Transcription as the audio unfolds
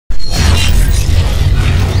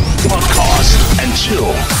and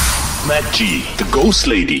chill. MacG, the Ghost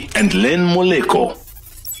Lady, and Len Moleko.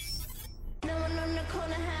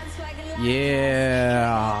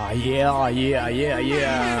 Yeah.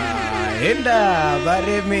 Hinda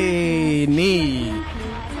baremi ni.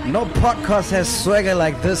 No podcast has swagger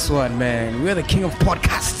like this one, man. We're the king of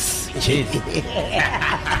podcasts. Cheers.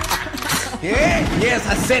 Yeah, yes,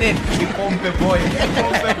 I said it. Ipompe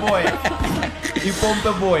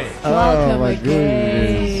boy. Oh my again.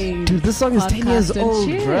 goodness. Dude, this song is 10 years Podcast and old,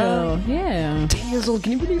 chill. bro. Yeah. 10 years old.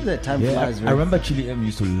 Can you believe that? Time Yeah, flies, I bro. remember Chili M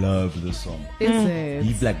used to love this song. Is it?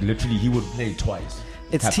 He literally he would play it twice.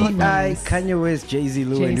 It's Type T.I., of- nice. Kanye West, Jay-Z,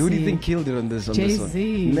 Lil Wayne. Who do you Jay-Z. think killed it on this one? This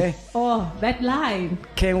Jay-Z. one? Meh. Oh, that line.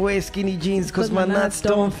 Can't wear skinny jeans cause my nuts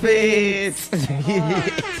don't fit. Do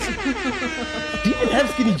you even have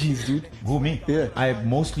skinny jeans, dude? Who, me? Yeah. I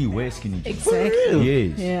mostly wear skinny jeans. Exactly.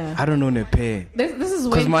 Yes. Yeah. I don't own a pair. This is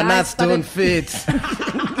Cause when my guys nuts don't started- fit.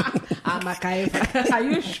 Are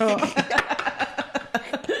you sure?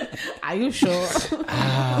 Are you sure?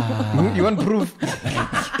 You want proof?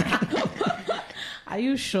 Are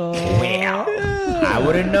you sure? I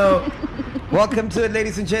wouldn't know. Welcome to it,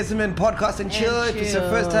 ladies and gentlemen. Podcast and chill. If it's your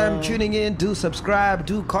first time tuning in, do subscribe,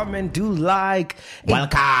 do comment, do like.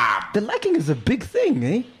 Welcome. The liking is a big thing,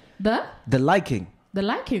 eh? The liking.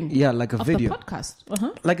 liking. Yeah, like a of video. the podcast.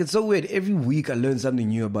 Uh-huh. Like, it's so weird. Every week I learn something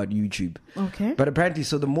new about YouTube. Okay. But apparently,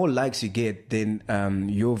 so the more likes you get, then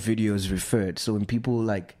your video is referred. So when people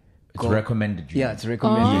like It's recommended you. yeah, it's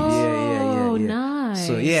recommended. Oh, Yeah. nice.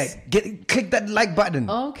 So yeah, click that like button.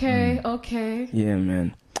 Okay. Mm. Okay. Yeah,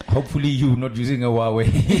 man. Hopefully you're not using a Huawei.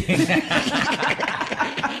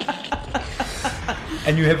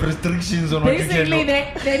 And you have restrictions on what you Basically,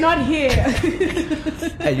 can they're not here.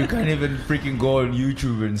 and you can't even freaking go on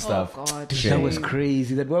YouTube and stuff. Oh God. That was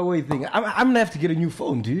crazy. That Huawei thing. I'm gonna have to get a new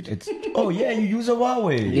phone, dude. It's you use a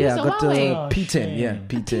Huawei. yeah, I a got Huawei? P10. Yeah,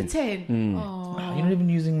 P10. P10. Oh. Wow, you're not even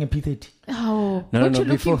using a P30. Oh. No, what no, you looking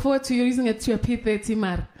before- forward to? You're using it to a P30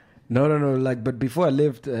 mar. No. Like, but before I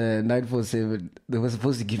left 947, they were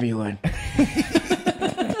supposed to give me one.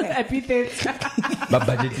 A P30. But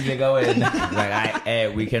budget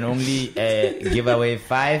like we can only give away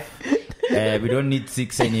 5. We don't need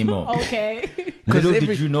 6 anymore. Okay. Little every-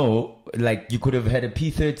 did you know, like you could have had a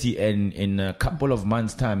P30 and in a couple of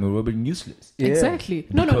months' time it would have been useless. Yeah. Exactly.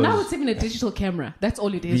 No. Now Because- it's even a digital camera. That's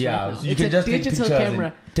all it is. Yeah, right now. so you It's can a just digital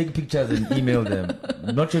camera. take pictures and email them.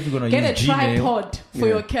 Not sure if you're gonna Get a use Gmail. tripod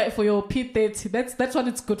for your P30. That's what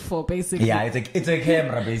it's good for, basically. Yeah, it's a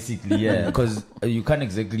camera basically. Yeah, because you can't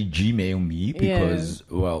exactly Gmail me because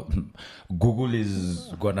well, Google is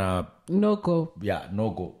gonna No go. no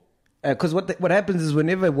go. Because what happens is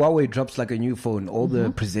whenever Huawei drops like a new phone, all the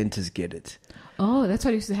presenters get it. Oh, that's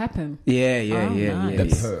what used to happen. Yeah.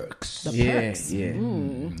 nice. The perks. The Yeah, perks. yeah.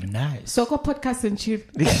 Nice. So go podcast and chill.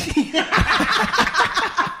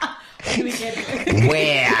 We get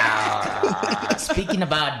Well, speaking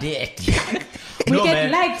about that, we No, get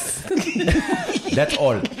man. likes. that's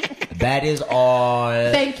all. That is all.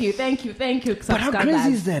 Thank you. But how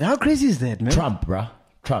crazy is that? How crazy is that, man? Trump, bruh.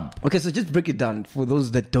 Trump. Okay, so just break it down for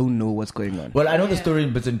those that don't know what's going on. Well, I know the story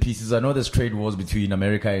in bits and pieces. I know there's trade wars between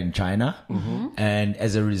America and China. And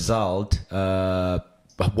as a result,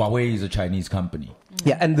 Huawei is a Chinese company.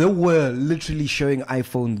 Yeah, and they were literally showing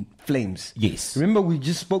iPhone flames. Yes. Remember, we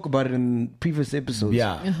just spoke about it in previous episodes.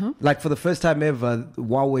 Yeah. Like for the first time ever,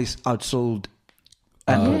 Huawei's outsold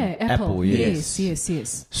Yeah, Apple. Apple,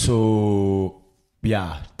 Yes. So,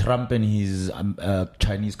 yeah, Trump and his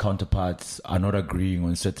Chinese counterparts are not agreeing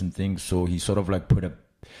on certain things. So he sort of like put up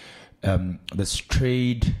this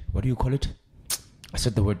trade, what do you call it? I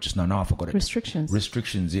said the word just now. Now I forgot it.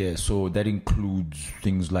 Restrictions. Yeah. So that includes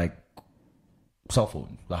things like cell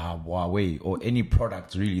phone, the Huawei, or any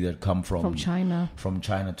products really that come from China. From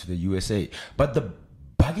China to the USA. But the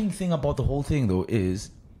bugging thing about the whole thing, though, is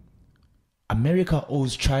America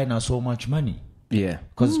owes China so much money. Yeah.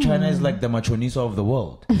 Because China is like the machonisa of the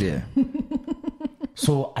world. Yeah.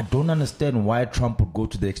 So I don't understand why Trump would go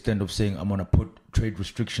to the extent of saying, I'm going to put trade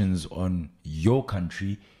restrictions on your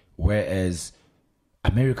country, whereas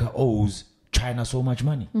America owes China so much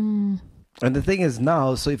money. And the thing is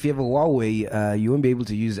now, so if you have a Huawei, you won't be able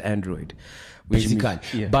to use Android. which Basically.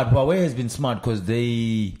 means- yeah. But Huawei has been smart because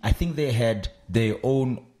I think they had their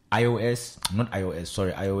own iOS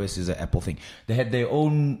is an Apple thing. They had their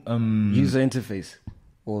own user interface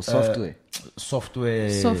or software.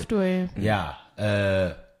 software. Yeah.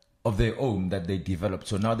 Of their own that they developed.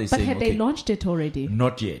 So now they're But saying, had they launched it already?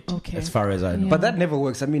 not yet, Okay. as far as I know. Yeah. But that never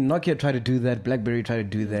works. I mean, Nokia tried to do that. BlackBerry tried to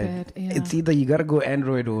do that. Yeah. It's either you gotta go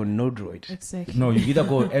Android or no Droid. Exactly. No, you either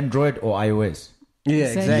go Android or iOS. Yeah,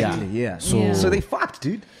 Exactly. exactly. Yeah. So- So they fucked,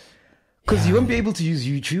 dude. Because you won't be able to use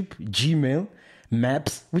YouTube, Gmail,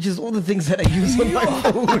 Maps, which is all the things that I use on my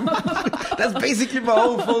phone. That's basically my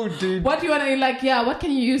whole phone, dude. What do you want to like? Yeah, what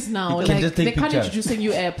can you use now? You can Like just take they can't pictures. introduce a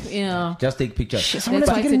new app. Yeah, Just take pictures. Shit, that's someone why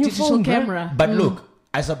has to it's get a a new digital phone, bro. camera. But look,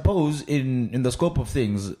 I suppose in the scope of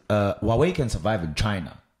things, Huawei can survive in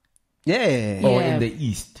China Yeah. or Yeah. in the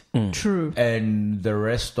East True. and the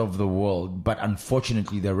rest of the world. But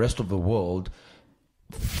unfortunately, the rest of the world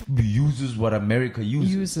uses what America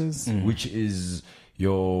uses, which is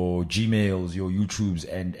your Gmails, your YouTubes,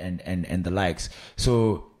 and the likes.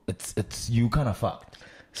 So it's you kind of fucked.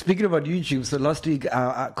 Speaking about YouTube, so last week,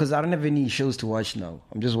 because I don't have any shows to watch now,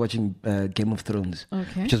 I'm just watching Game of Thrones,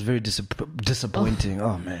 Okay. which is very disappointing.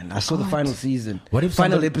 Oh man, I saw the final season. What if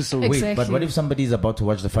final somebody- episode? Wait, Exactly. but what if somebody is about to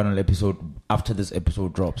watch the final episode after this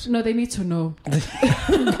episode drops? No, they need to know.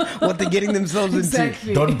 What they're getting themselves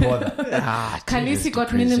Exactly. Don't bother. Khaleesi got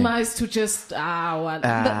depressing. minimized to just the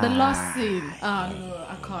last scene. No,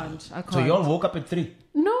 I can't. So y'all woke up at 3.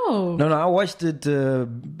 No. No, I watched it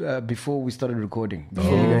before we started recording.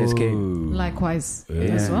 Before you guys came. Likewise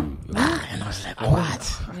as well. And I was like,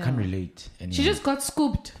 what? I can't relate. Anymore. She just got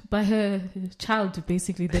scooped by her child,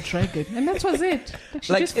 basically the dragon, and that was it. Like,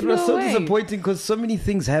 she Like, just it flew was so away. disappointing because so many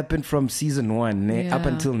things happened from season 1 up Yeah.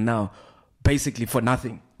 until now, basically for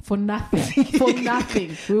nothing. For nothing. For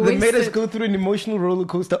nothing. We They made us wasted go through an emotional roller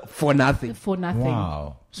coaster for nothing. for nothing.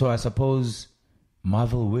 Wow. So I suppose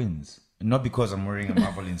Marvel wins. Not because I'm wearing a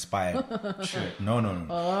Marvel inspired shirt. No.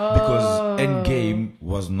 Because Endgame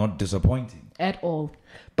was not disappointing. At all.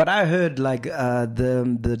 But I heard like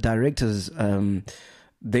the directors,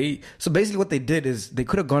 so basically what they did is they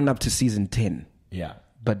could have gone up to season 10, Yeah.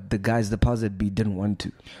 but the guys, the powers that be, didn't want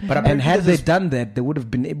to. But And apparently had there's they this- done that, they would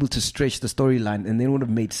have been able to stretch the storyline, and then it would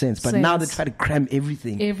have made sense. But now they Sense. try to cram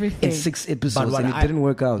everything Everything. in 6 But episodes, and it didn't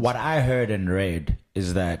work out. What I heard and read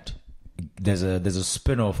is that there's a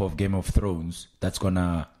spin-off of Game of Thrones that's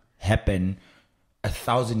gonna happen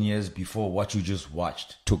 1,000 years before what you just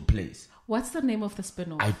watched took place. What's the name of the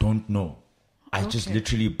spin-off? I don't know. I just Okay.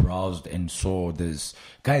 literally browsed and saw this.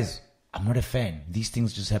 Guys, I'm not a fan. These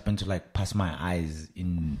things just happen to like pass my eyes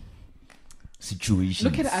in situations.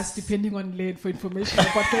 Look at us depending on Lenn for information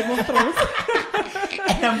about Game of Thrones.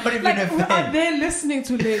 And I'm not even Like, a we are fan. there listening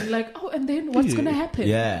to Lenn, like, oh, and then what's going to happen?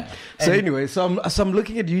 Yeah. So anyway, so I'm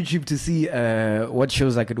looking at YouTube to see what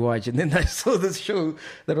shows I could watch, and then I saw this show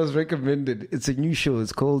that was recommended. It's a new show.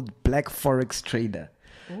 It's called Black Forex Trader.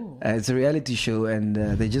 It's a reality show, and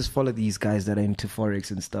they just follow these guys that are into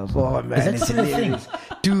forex and stuff. Oh man, Is that it's still a thing? hilarious,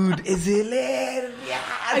 dude! It's hilarious.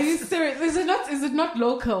 Are you serious? Is it not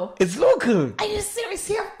local? It's local. Are you serious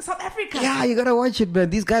here? South Africa? Yeah, you gotta watch it, man.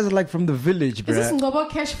 These guys are like from the village, Is this bro. Ngobo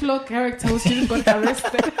cash flow character who still got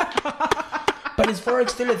arrested? But is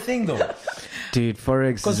Forex still a thing though? Dude,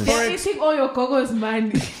 forex. Because Is They're eating all your gogo's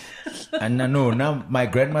money. And I know now my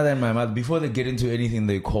grandmother and my mother, before they get into anything,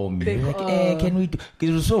 they call me. They're like, hey, can we do? Because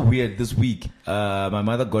it was so weird this week. My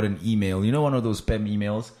mother got an email. You know, one of those spam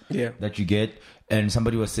emails that you get, and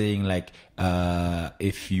somebody was saying like,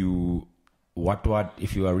 if you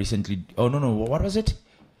if you are recently, oh no, what was it?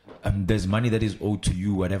 There's money that is owed to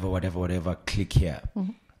you, whatever. Click here,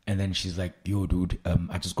 and then she's like, yo, dude,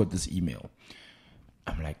 I just got this email.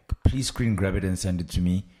 I'm like, please screen grab it and send it to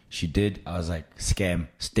me. She did. I was like, scam,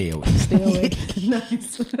 stay away. Stay away.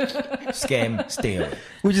 Nice. Scam, stay away.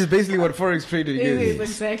 which is basically what forex trading It is. is,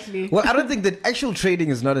 exactly. Well, I don't think that actual trading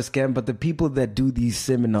is not a scam, but the people that do these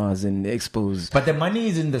seminars and expos. But the money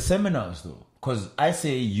is in the seminars though. Because I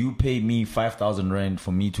say you pay me 5,000 rand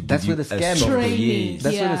for me to That's give where you the a scam is. stock. Training. Yes.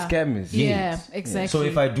 That's where the scam is. Yeah, Yes. exactly. So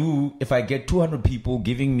if I get 200 people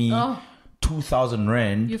giving me 2,000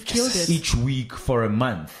 rand You've killed it. each week for a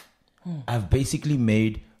month, I've basically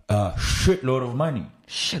made a shitload of money.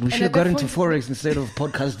 Shit, we should at have got that into point- forex instead of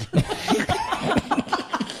podcasting.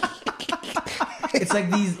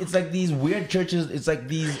 It's like these weird churches. It's like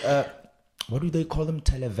these what do they call them?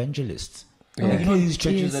 Televangelists. Like, you know these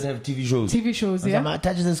churches Yes. that have TV shows. TV shows, yeah.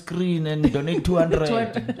 Touch the screen and donate 200.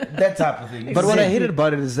 That type of thing. But what I Exactly. hated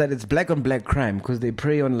about it is that it's black on black crime because they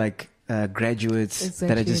prey on like graduates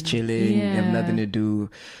that are just Exactly. chilling, have Yeah. nothing to do,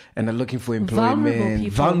 and are looking for employment.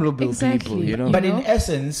 Vulnerable people. People, Exactly. you know. But You in know?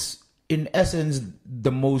 essence,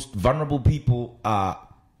 the most vulnerable people are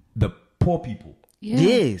the poor people Yeah.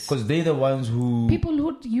 Yes. because they're the ones who People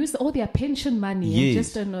who use all their pension money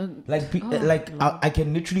Yes. and just I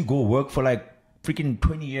can literally go work for like freaking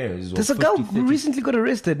 20 years. Or There's a 50, girl who 30. recently got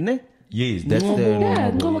arrested, ne? Yes, that's Yeah,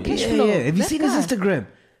 the Ngobo cash Yeah, flow. yeah. Have you That seen guy. his Instagram?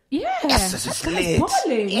 Yeah. Yes, it's lit.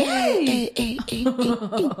 Balling. Hey. You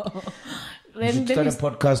should Then start a he's-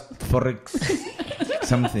 podcast Forex.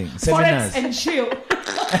 something. Forex Seminars. and chill.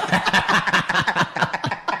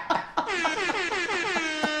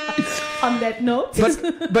 On that note,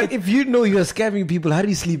 But if you know you're scamming people, how do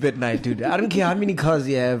you sleep at night, dude? I don't care how many cars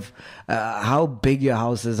you have, how big your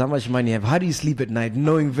house is, how much money you have. How do you sleep at night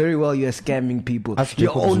knowing very well you're scamming people, Ask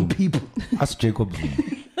your Jacob own Zuma. people? Ask Jacob Zuma.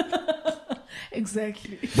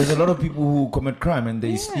 exactly. There's a lot of people who commit crime and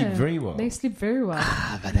they sleep very well. They sleep very well.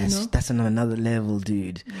 But that's on another level,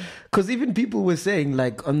 dude. Because even people were saying,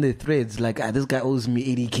 like, on their threads, like, this guy owes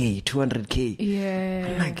me 80K, 200K. Yeah.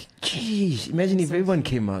 I'm like, geez, imagine if everyone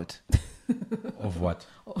came out. Of what?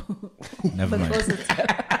 Never mind.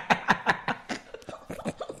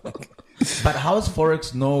 But how is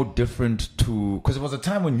Forex no different to... Because it was a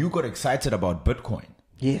time when you got excited about Bitcoin.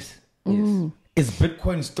 Yes. Is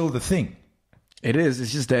Bitcoin still the thing? It is.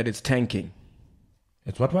 It's just that it's tanking.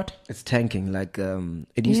 It's what? It's tanking. Like,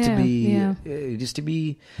 it used to be... It used to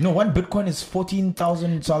be... No, one Bitcoin is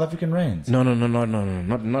 14,000 South African rands. No.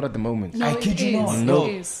 Not at the moment. No, I kid it you is. not. It No.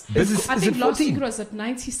 is. Is I it think last 14? week it was at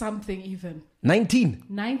 90 something even. 19.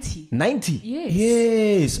 90. 90. Yes.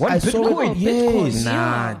 Yes. One I saw Bitcoin? it. Yes. Bitcoin. Nah,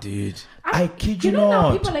 Yeah. dude. I kid you know now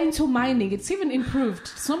not. people are into mining. It's even improved.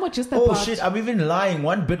 It's not more just about... Oh shit, I'm even lying.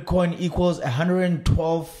 One Bitcoin equals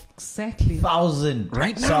 112,000 Exactly.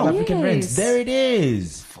 Right now? South African Yes. rands. There it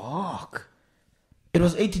is. Fuck. It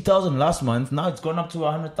was 80,000 last month. Now it's gone up to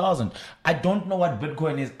 100,000. I don't know what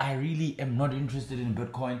Bitcoin is. I really am not interested in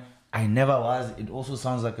Bitcoin. I never was. It also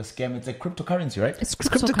sounds like a scam. It's a cryptocurrency, right? It's It's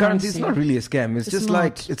cryptocurrency. It's not really a scam. It's just not.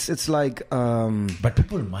 like it's like But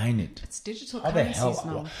people mine it. It's digital How the currencies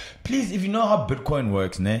hell? now. Please, if you know how Bitcoin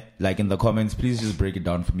works, ne? Like in the comments, please just break it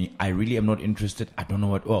down for me. I really am not interested. I don't know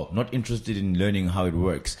what. Well, not interested in learning how it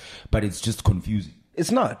works, but it's just confusing. it's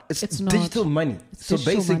not. It's It's not. digital money. It's So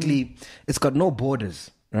digital basically, it's got no borders,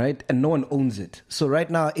 right? And no one owns it. So right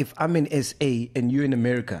now, if I'm in SA and you're in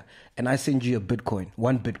America, and I send you a Bitcoin,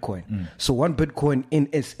 one Bitcoin. So one Bitcoin in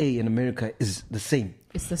SA in America is the same.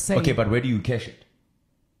 It's the same. Okay, but where do you cash it?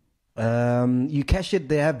 You cash it.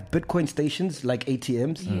 They have Bitcoin stations like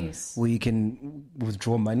ATMs, Yes. where you can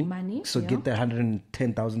withdraw money. So yeah. get the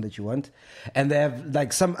 110,000 that you want, and they have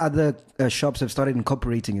like some other shops have started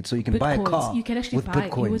incorporating it, so you can buy a Bitcoins. car. You can actually with buy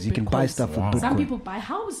Bitcoins. with You can buy Bitcoins. stuff Wow. with Bitcoin. Some people buy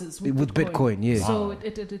houses with With Bitcoin, yeah. So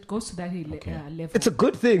it goes to that level. It's a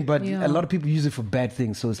good thing, but Yeah. a lot of people use it for bad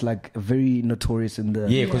things. So it's like very notorious in the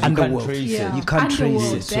Yeah, 'cause you can't underworld. trace it. Yeah. You can't trace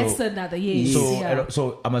Underworld, it. That's So- another. Yes. So, yeah.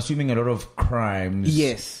 so I'm assuming a lot of crimes.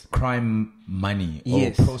 Yes. Crime money or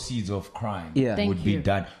Yes. proceeds of crime Yeah. Thank would be you.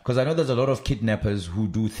 done. Because I know there's a lot of kidnappers who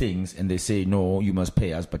do things and they say, no, you must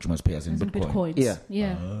pay us, but you must pay us in As in Bitcoin. Bitcoins. Yeah.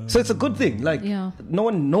 Yeah. So it's a good thing. Like Yeah. no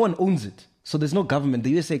one owns it. So there's no government. The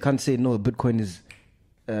USA can't say no. Bitcoin is.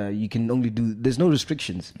 You can only do. There's no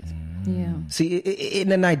restrictions. Yeah. See,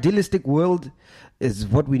 in an idealistic world, is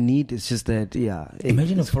what we need. It's just that, yeah.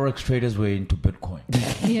 Imagine if Forex traders were into Bitcoin.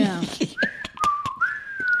 Yeah.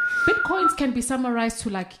 Bitcoins can be summarized to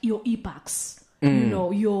like your e-bucks. Mm. You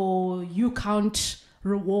know, you count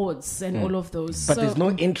rewards and all of those. But So- there's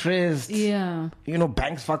no interest. Yeah. You know,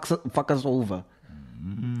 banks fuck us over.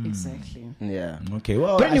 Exactly. Yeah. Okay,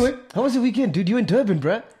 well. But anyway, how was your weekend, dude? You in Durban,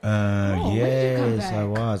 bruh? when did you come Yes, I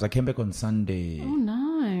back? was. I came back on Sunday. Oh,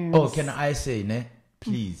 nice. Oh, can I say, ne?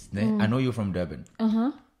 Please, ne? I know you're from Durban.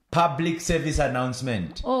 Public service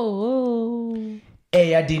announcement. Oh.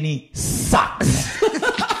 Eyadini sucks.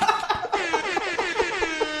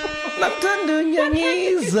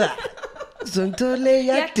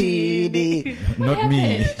 Not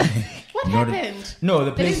me. What Not- happened? No,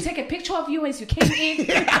 the They place. didn't take a picture of you as you came in.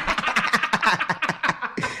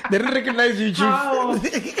 They didn't recognize you, Chief. How?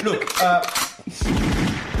 Look,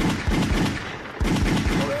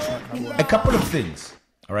 a couple of things.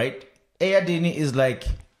 All right. Eyadini is like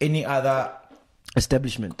any other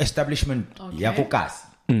Establishment. establishment. Okay. Yakokas.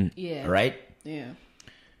 Yeah. Right. Yeah.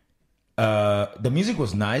 The music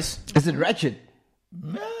was nice. Is it ratchet?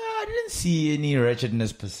 I didn't see any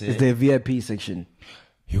wretchedness per se. Is there a VIP section?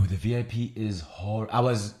 Yo, the VIP is I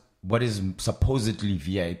was what is supposedly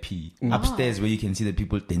VIP upstairs where you can see the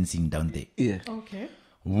people dancing down there. Yeah. Okay.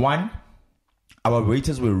 One, our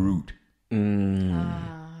waiters were rude.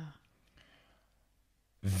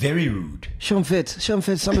 Very rude. Show 'em fit. Some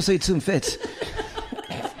say to 'em fit.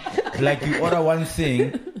 Like you order one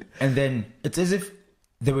thing and then it's as if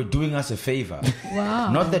they were doing us a favor.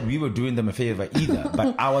 Wow. Not that we were doing them a favor either,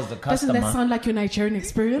 but I was the Doesn't customer. that sound like your Nigerian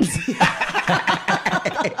experience?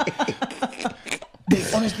 They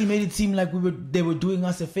honestly made it seem like they were doing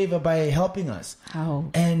us a favor by helping us. How?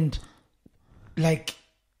 And like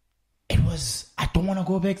it was I don't want to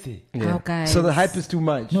go back there. How, guys? So the hype is too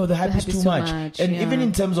much. No, the hype is too much. And yeah. even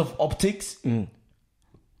in terms of optics,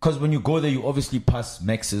 because when you go there, you obviously pass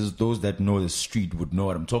Max's. Those that know the street would know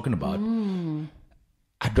what I'm talking about.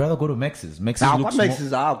 I'd rather go to Max's. Max's looks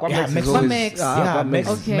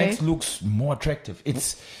Max looks more attractive.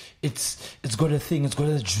 It's got a thing. It's got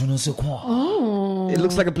a je ne sais quoi. It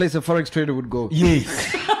looks like a place a Forex trader would go. Yes.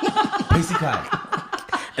 Basically.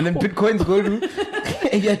 And then Bitcoins go to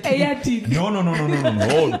Eyadini.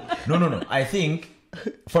 No. I think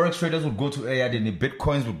Forex traders would go to Eyadini.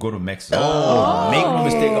 Bitcoins would go to Max. Make no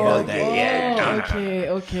mistake about that.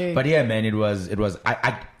 Yeah. Okay. But yeah, man, it was.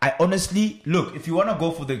 I honestly, look, if you want to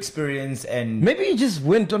go for the experience and maybe you just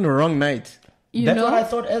went on the wrong night. That's what I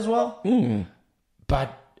thought as well.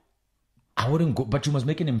 But I wouldn't go. But you must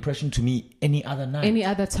make an impression to me any other night. Any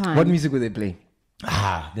other time. What music were they playing?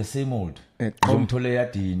 The same old. Did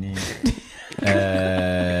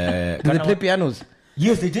they play pianos?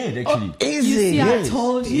 Yes, they did actually. I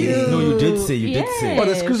told you. Yes. No, you did say. Oh,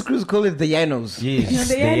 the screws call it the Yanos. Yes,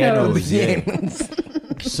 the Yanos.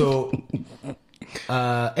 So,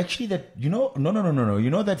 actually, that no. You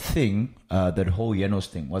know that thing, that whole Yanos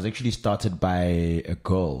thing was actually started by a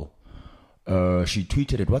girl. She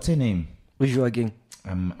tweeted it. What's her name? Ujua Gang.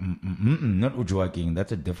 Not Ujua Gang.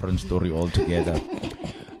 That's a different story altogether.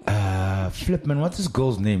 Flip, man, what's this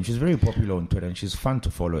girl's name? She's very popular on Twitter and she's fun to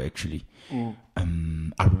follow actually.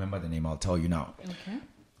 I'll remember the name. I'll tell you now. Okay.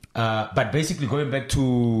 But basically, going back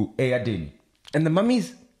to Eyadini and the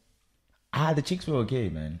mummies. The chicks were okay,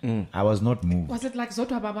 man. I was not moved. Was it like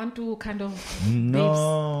Zotwa Babantu kind of?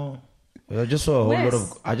 No, I just saw a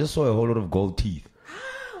whole lot of gold teeth.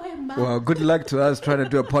 Well, good luck to us trying to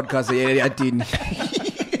do a podcast.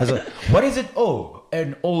 What is it? Oh,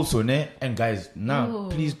 and also, and guys, now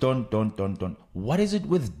please don't. What is it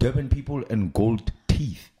with Durban people and gold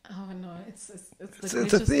teeth? Oh no, it's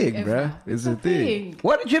a thing, bruh. It's a thing.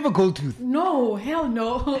 Why did you have a gold tooth? No, hell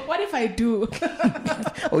no. What if I do?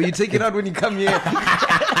 Oh, you take it out when you come here.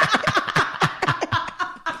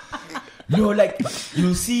 No, like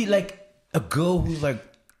you see, like a girl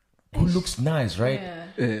who looks nice, right? Yeah.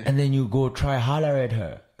 And then you go try holler at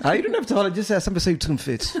her. You don't have to holler. Just say somebody say two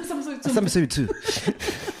fit. Somebody say two.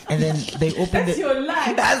 And then they open That's your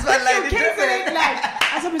line. That's my line.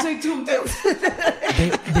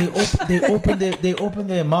 They open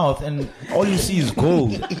their mouth and all you see is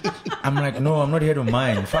gold. I'm like, no, I'm not here to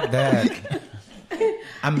mine. Fuck that.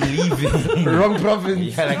 I'm leaving. Wrong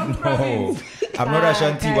province. Yeah, like no. I'm not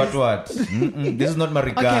Ashanti. What? This is not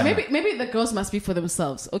Marikana. Okay, maybe the girls must speak for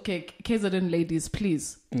themselves. Okay, KZN ladies,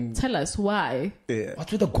 please tell us why. Yeah.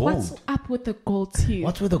 What's with the gold? What's up with the gold teeth?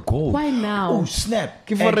 What's with the gold? Why now? Oh snap!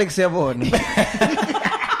 Give Forex everyone. It's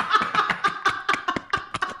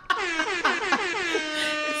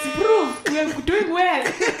proof we're doing well.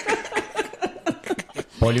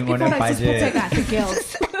 Bowling on a budget.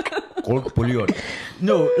 Girls. Gold bullion.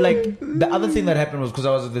 No, like the other thing that happened was because I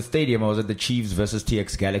was at the stadium, I was at the Chiefs versus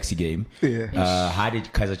TX Galaxy game. Yeah. How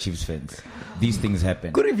did Kaiser Chiefs fans? These things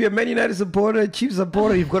happen. Good if you're a Man United supporter, Chiefs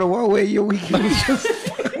supporter, you've got a Huawei, you're weak.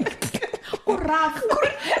 Rough.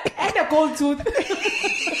 And a gold tooth.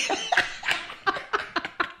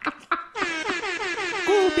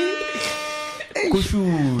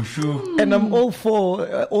 Shoo. And I'm all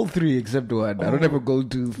for all three except one. I don't have a gold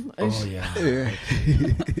tooth. Oh yeah.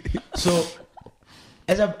 So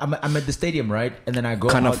as I'm at the stadium, right? And then I go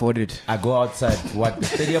Can't afford it. I go outside. What, the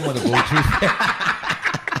stadium or the gold tooth?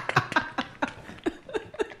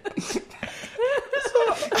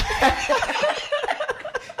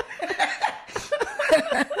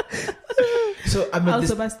 So I'm at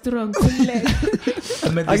also this. strong.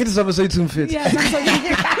 I get to some say too fit. Yeah,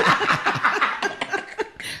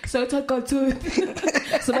 so talk gold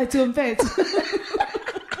tooth. So my two pets.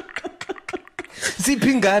 See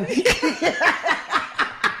Pingan.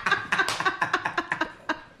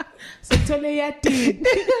 So tell Eyadini.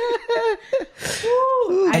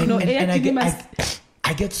 I know Eyadini must.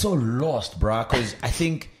 I get so lost, bruh, because I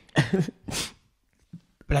think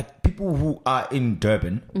like people who are in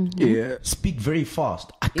Durban speak very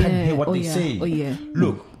fast. I can't hear what they say. Oh yeah.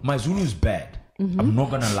 Look, my Zulu is bad. I'm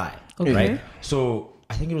not gonna lie. Okay. Right? So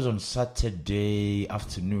I think it was on Saturday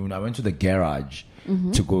afternoon. I went to the garage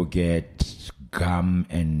to go get gum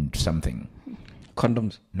and something.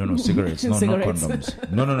 Condoms. No, cigarettes. No, Cigarettes. not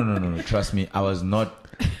condoms. No. Trust me, I was not.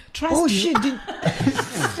 Trust you. Shit.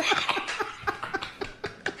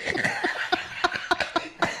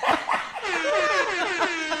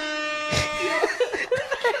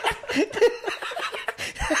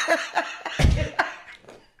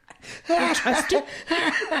 Trust you.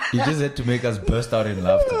 You just had to make us burst out in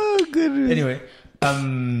laughter. Oh, goodness. Anyway,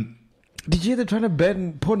 did you hear they're trying to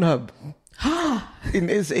ban Pornhub?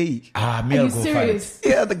 in SA. Me, Are I'll you go serious?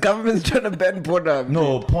 Yeah, the government's trying to ban porn.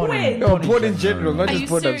 No, porn. Wait. No, porn in general, not Are just you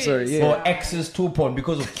porn. I'm sorry. serious? Yeah. For access to porn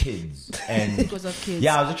because of kids. And Because of kids.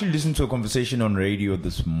 yeah, I was actually listening to a conversation on radio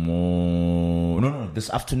this this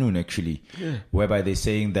afternoon actually, whereby they're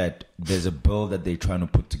saying that there's a bill that they're trying to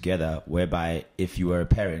put together whereby if you are a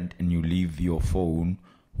parent and you leave your phone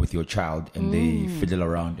with your child and they fiddle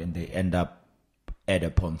around and they end up at a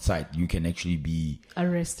porn site, you can actually be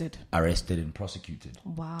Arrested. and prosecuted.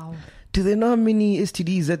 Wow. Do they know how many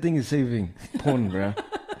STDs that thing is saving? Porn, bro.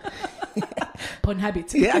 Porn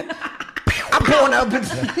habit. Yeah. I'm porn habit.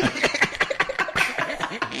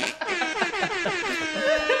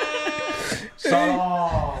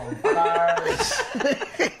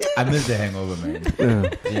 I miss the hangover,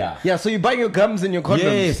 man. Yeah. Yeah, so you're buying your gums and your condoms.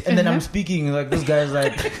 Yes, and then I'm speaking like this guy's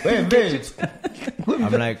like, wait, wait.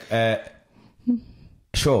 I'm like,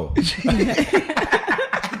 sure.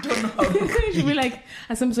 I don't know how to She'll be like,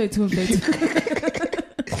 I'm sorry, too late.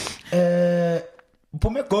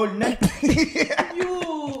 put me gold, ne?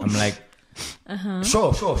 I'm like,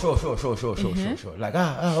 sure. Like,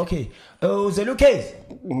 okay. Oh, is it okay?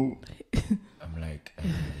 I'm like,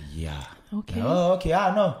 yeah. Okay. Oh, okay.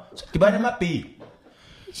 No.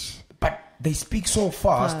 But they speak so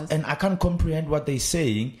fast, and I can't comprehend what they're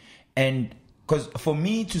saying. And because for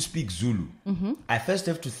me to speak Zulu, I first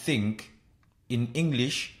have to think in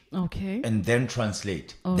English, Okay. and then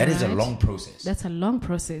translate. All That is a right. long process. That's a long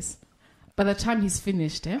process. By the time he's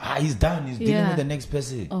finished, eh? He's done. He's dealing Yeah. with the next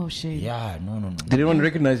person. Oh, shame. Yeah, no. Did anyone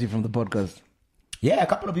recognize you from the podcast? Yeah, a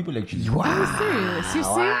couple of people actually. Are you serious? You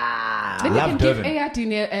see? Then Love you can Durban. give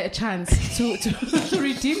Eyadini a chance to to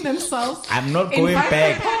redeem themselves. I'm not going Invite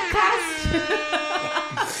back. the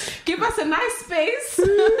podcast. Give us a nice space.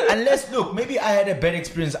 Unless, look, maybe I had a bad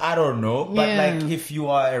experience. I don't know. But Yeah. like, if you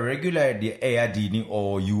are a regular at the Eyadini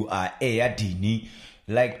or you are Eyadini,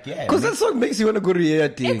 like, yeah. Because that song makes you want to go to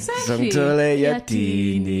Eyadini. Exactly.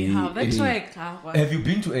 Eyadini. How? That's like... Have you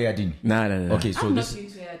been to Eyadini? No. Okay, so I'm this... not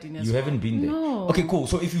into Eyadini as You well. haven't been there? No. Okay, cool.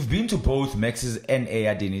 So if you've been to both Max's and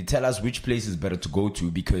Eyadini, tell us which place is better to go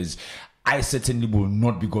to, because I certainly will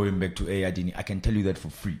not be going back to Eyadini. I can tell you that for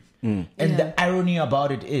free. And the irony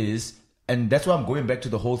about it is, and that's why I'm going back to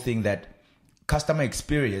the whole thing that customer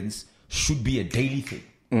experience should be a daily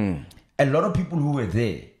thing. A lot of people who were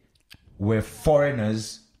there were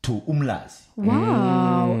foreigners to Umlas.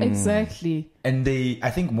 Wow, exactly. And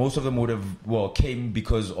I think most of them would have, came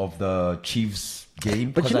because of the Chiefs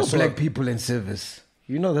game. But you know I saw- black people in service.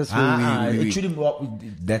 You know that's where we it shouldn't.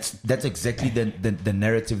 That's exactly the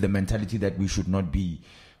narrative, the mentality that we should not be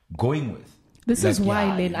going with. This is why,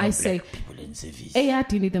 Len, I black say people in service.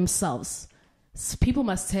 Eyadini themselves, people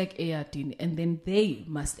must tag Eyadini and then they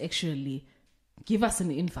must actually give us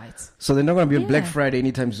an invite. So they're not going to be on Yeah. Black Friday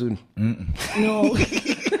anytime soon. No.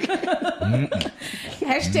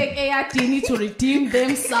 Hashtag Eyadini to redeem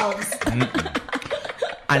themselves.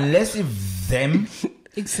 Unless if them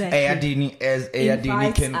Exactly. Eyadini as Eyadini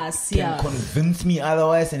Invites can us, can yeah. convince me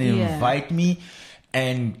otherwise and Yeah. invite me,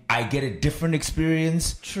 and I get a different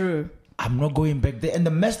experience. True. I'm not going back there. And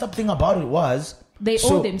the messed up thing about it was They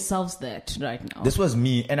so- owe themselves that right now. This was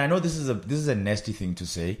me, and I know this is a nasty thing to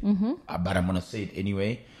say, but I'm gonna say it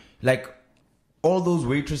anyway. Like all those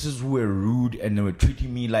waitresses who were rude and they were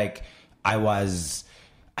treating me like I was,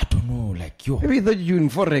 I don't know, like yo. Maybe thought you in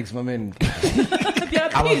Forex, my man. They are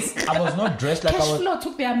pissed. I was not dressed like Cash I was. flow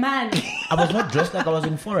took their man. I was not dressed like I was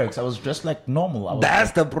in Forex. I was dressed like normal. I was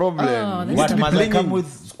That's the problem. Oh, that's You what need to be must I come blinging.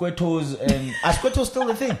 with square toes and are square toes still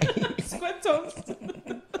the thing?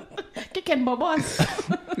 Squirtles. Kick and bobos.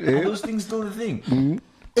 Are those things still the thing?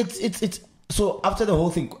 It's so after the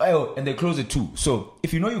whole thing, and they close at 2. So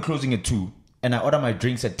if you know you're closing at 2, and I order my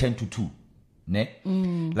drinks at 10 to 2, ne?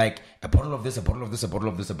 Like a bottle of this, a bottle of this, a bottle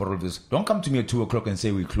of this, a bottle of this. Don't come to me at 2 o'clock and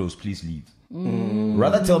say we close. Please leave.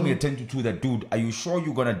 Rather tell me at 10 to 2 that, dude, are you sure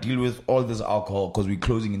you're gonna deal with all this alcohol because we're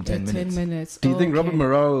closing in 10 minutes? 10 minutes. Do you think Okay. Robert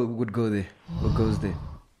Marawa would go there? Or goes there?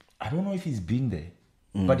 I don't know if he's been there,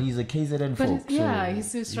 but he's a KZN But folk. yeah,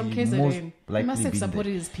 so he's from he KZN. most He likely must have been supported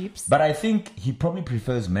there. his peeps. But I think he probably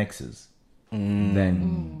prefers Max's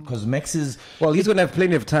than because Max's. Well, he's going to have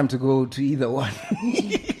plenty of time to go to either one.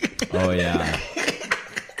 Oh yeah.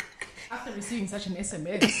 After receiving such an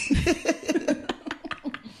SMS.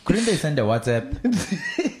 Couldn't they send a WhatsApp?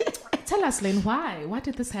 Tell us, Len, why? Why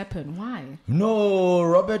did this happen? Why? No,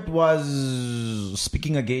 Robert was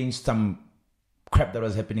speaking against some crap that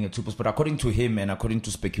was happening at Supers, but according to him and according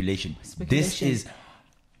to speculation, this Speculation. is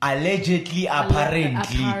allegedly, apparently,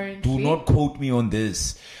 apparently. do not quote me on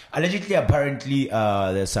this. Allegedly, apparently,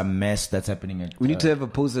 there's some mess that's happening at. We need to have a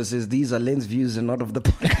post that says, these are Len's views and not of the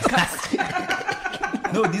podcast.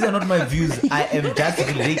 No, these are not my views. I am just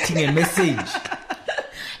relating a message.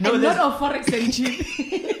 No, and not of Forex and chill.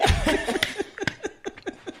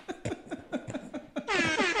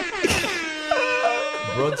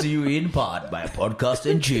 Brought to you in part by Podcast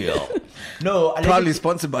and Chill. No, Proudly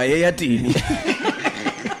sponsored by Eyadini.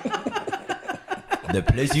 the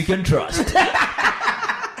place you can trust.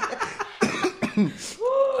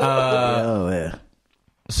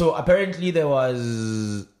 So apparently there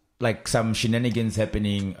was like some shenanigans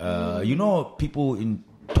happening. You know, people in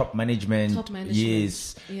top management,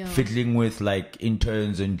 yes, fiddling with like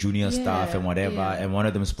interns and junior staff and whatever. And one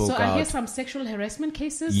of them spoke out. So I hear some sexual harassment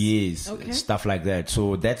cases. Yes, stuff like that.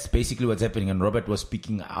 So that's basically what's happening. And Robert was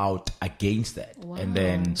speaking out against that. Wow. And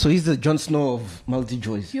then, So he's the Jon Snow of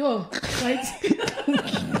multi-choice. Yo, right?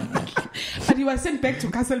 But he was sent back to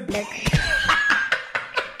Castle Black.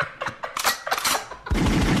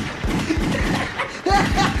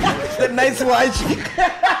 The nice watch.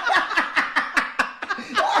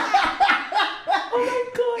 Oh my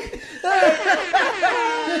God.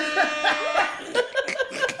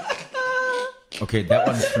 okay, that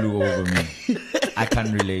one flew over me. I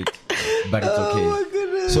can't relate, but it's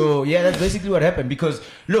okay. So yeah, that's basically what happened. Because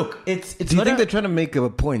look, it's. Do you think they're trying to make a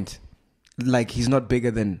point? Like he's not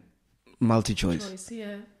bigger than multi-choice.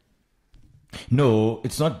 No,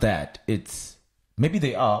 it's not that. It's maybe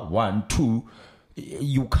they are. One, two.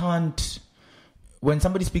 You can't. When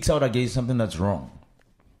somebody speaks out against something that's wrong,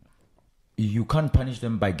 you can't punish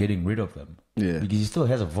them by getting rid of them. Yeah, because he still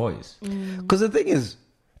has a voice. Because the thing is,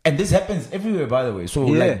 and this happens everywhere, by the way. So,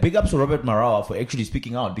 like, big ups to Robert Marawa for actually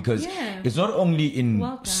speaking out, because it's not only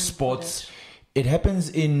in sports, it happens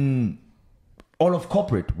in all of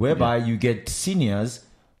corporate, whereby you get seniors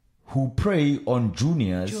who prey on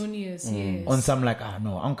juniors. Yes. On some like,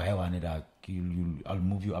 no, I'll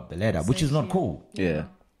move you up the ladder, which is not cool. Yeah.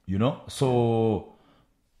 You know? So,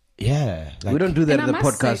 yeah. Like, we don't do that in the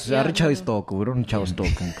podcast. Say, we don't chow stock.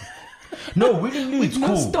 No, willingly it's no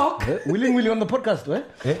cool. Stock. Willingly on the podcast, eh?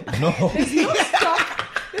 No. There's no stock.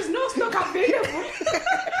 There's no stock available.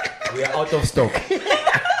 We are out of stock.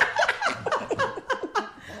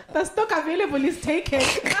 The stock available is taken.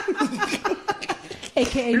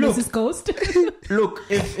 AKA Mrs. Ghost. Look,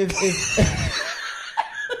 if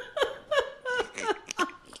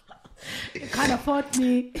you can't afford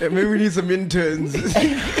me. Maybe we need some interns.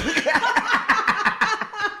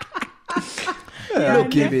 I'm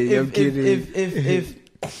kidding. If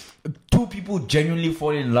two people genuinely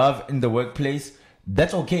fall in love in the workplace,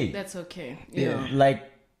 that's okay. That's okay. Yeah. Like,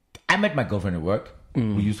 I met my girlfriend at work.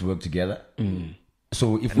 We used to work together.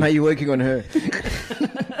 So if now you're working on her.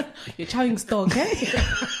 You're chowing stock, eh?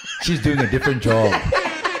 She's doing a different job.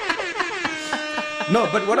 No,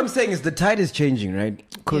 but what I'm saying is the tide is changing, right?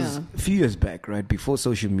 Because a few years back, right, before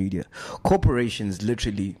social media, corporations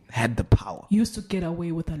literally had the power. Used to get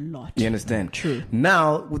away with a lot. You understand? True.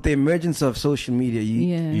 Now, with the emergence of social media,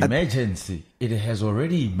 emergency, it has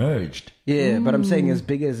already emerged. Yeah, but I'm saying as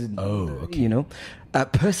big as, you know,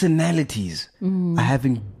 personalities are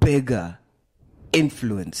having bigger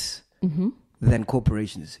influence than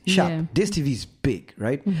corporations. Sharp. This TV is big,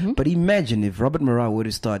 right? But imagine if Robert Marawa were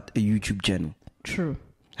to start a YouTube channel. True.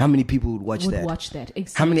 How many people would watch that? Exactly.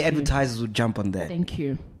 How many advertisers would jump on that? Thank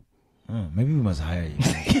you. Maybe we must hire you.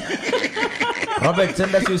 Robert,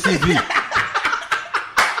 send us your CV.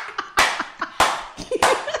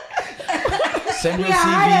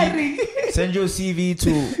 Send your CV to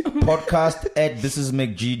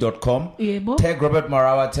podcast@thisismacg.com. Tag Robert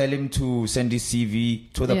Marawa, tell him to send his CV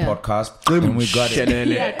to the podcast. And we got it.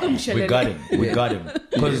 We got him.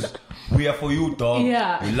 Because we are for you, dog.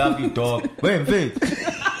 Yeah. We love you, dog. Wait.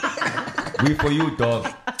 We for you,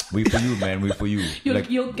 dog. We for you, man. We for you.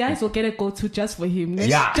 Your guys will get a go-to just for him.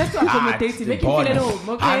 Yeah. Just to accommodate him. Make him feel at home,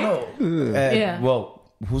 okay? I know. Well,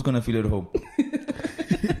 who's going to feel at home?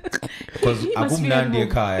 Because I'm Nandi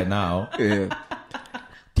Kaya now. Yeah.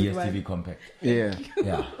 DSTV compact. Yeah.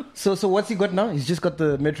 So what's he got now? He's just got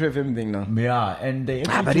the Metro FM thing now. Yeah, and they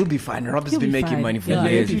but he'll be fine. Rob's been making money for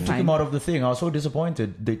years. They took him out of the thing. I was so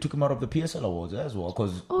disappointed. They took him out of the PSL awards as well,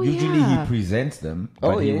 because usually he presents them,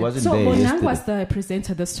 but he wasn't there. So Bonang was the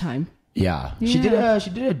presenter this time. Yeah. She did an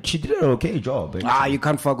okay job. You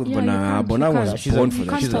can't fuck with Bonang. Bonang was born for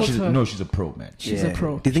that. She's a pro, man. She's a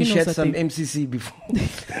pro. Do you think she had some MCC before?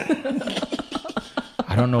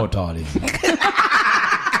 I don't know, darling.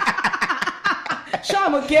 Show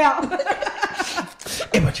him a girl.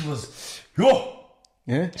 Hey, but she was,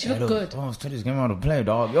 yeah, she looked good. Oh, studies came out to play,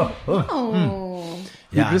 dog.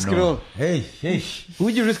 You'd risk it all. Hey. Who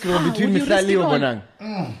would you risk it all between Mhlali or Bonang?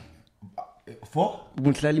 For?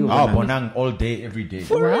 Mhlali or Bonang all day, every day.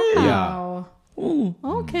 Wow. Yeah.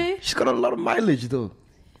 Okay. She's got a lot of mileage though.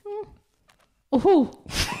 Who? Who?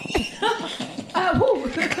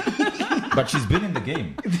 But she's been in the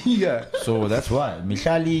game. Yeah. So that's why.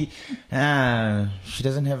 Michali, she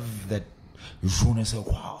doesn't have that je ne sais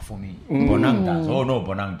quoi for me. Bonang does. Oh no,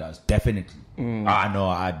 Bonang does. Definitely.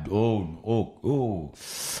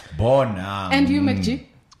 Bonang. And you, MacG?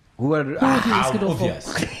 Who are Who would you risk it all for?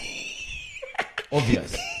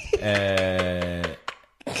 Obvious.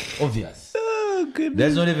 Obvious. Oh, goodness.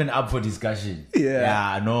 That's not even up for discussion.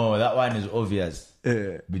 Yeah. No, that one is obvious.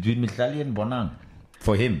 Between Michali and Bonang.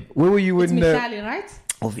 For him. Where were you It's when? Michali, right?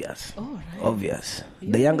 Obvious. Oh, right. Obvious.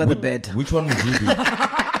 The younger the better. Which one would you do?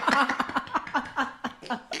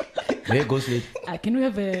 Where goes it? Can we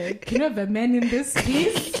have a man in this,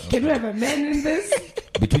 please? Can we have a man in this?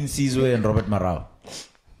 Between Sizwe and Robert Marawa.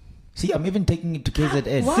 See, I'm even taking it to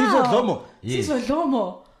KZN. Wow. Sizwe Dlomo. Yes. Sizwe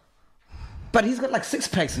Dlomo. But he's got like 6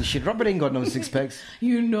 packs and shit. Robert ain't got no 6 packs.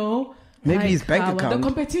 You know. Maybe his bank The account.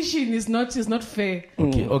 competition is not fair.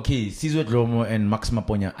 Okay. Sizwe Dlomo and Maps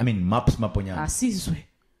Maponya.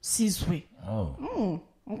 Sizwe. Oh.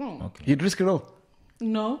 Okay. You'd risk it all.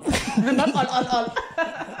 No. Not all.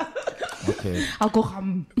 Okay. I'll go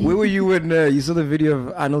Where were you when you saw the video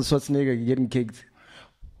of Arnold Schwarzenegger getting kicked?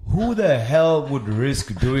 Who the hell would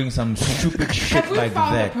risk doing some stupid shit Have we like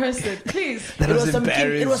found that? a person, please? That was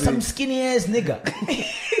embarrassing. It was some skinny ass nigga.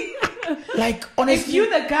 Like, honestly. If you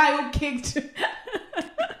the guy who kicked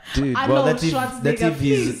Dude, Arnold Well,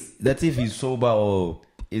 Schwarzenegger, that's if he's sober or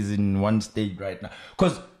is in one stage right now.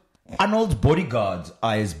 Because Arnold's bodyguards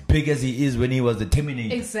are as big as he is when he was the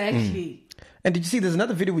Terminator. exactly. And did you see there's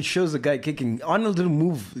another video which shows the guy kicking? Arnold didn't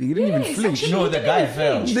move. He didn't even flinch. actually, No, he the didn't guy even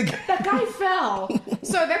fell. flinch. The The guy fell.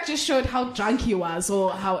 So that just showed how drunk he was,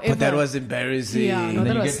 or however. But that was embarrassing. Yeah, no, And then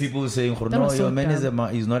that you was- get people saying, that no, was so your man is dumb.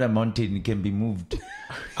 he's not a mountain, he can be moved.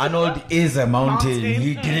 Arnold is a mountain,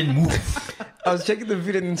 he didn't move. I was checking the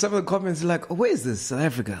video and some of the comments are like, oh, where is this? South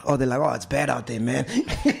Africa. Oh, they're like, oh, it's bad out there, man.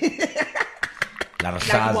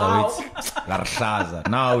 wow. Larashaza.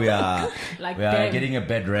 Now we are Like, we are damn. getting a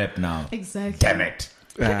bad rap now. Exactly. Damn it.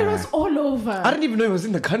 It was all over. I didn't even know he was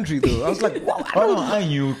in the country, though. I was like, wow. Oh, no, I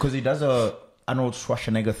knew because he does a Arnold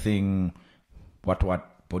Schwarzenegger thing. What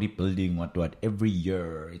bodybuilding? What every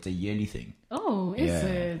year? It's a yearly thing. Oh, is Yeah.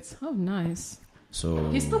 it? Oh, nice. So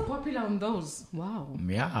He's still popular on those. Wow.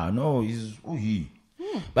 yeah, no, he's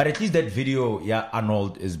But at least that video, yeah,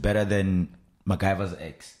 Arnold is better than MacGyver's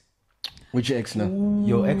ex. Which ex now?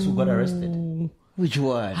 Your ex who got arrested. Which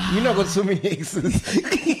one? You know, got so many exes.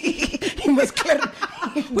 He must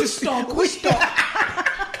clarify. Which dog?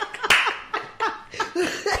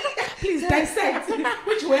 Please dissect.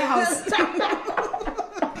 Which warehouse?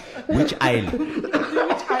 Which aisle?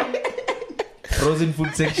 Frozen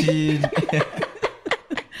food section.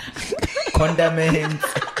 Condiments.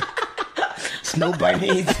 Snow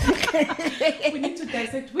bunnies. We need to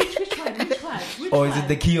dissect. Which one? Which Or is it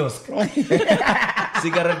the kiosk?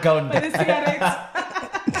 Cigarette counter. the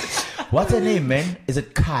cigarettes? What's her name, man? Is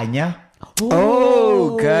it Khanya?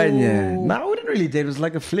 Oh, Khanya. No, I wouldn't really date. It was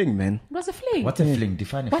like a fling, man. It was a fling. What's a fling?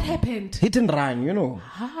 Define it. What happened? Hit and run, you know.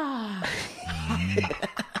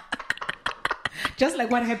 Just like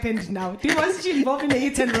what happened now. Was she involved in a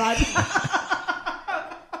hit and run?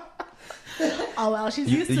 Oh well,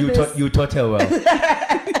 she's used to this. You taught her well.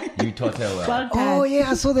 You taught her well. Well done. Oh, yeah,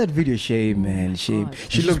 I saw that video. Shame, man. Shame. God.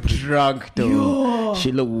 She looked drunk, though.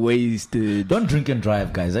 She looked wasted. Don't drink and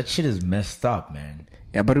drive, guys. That shit is messed up, man.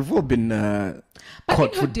 Yeah, but we've all been But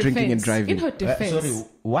caught in for her drinking and defense- driving. In her defense. Sorry,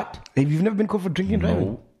 what? Have you never been caught for drinking and driving?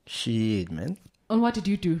 No. Shit, man. And what did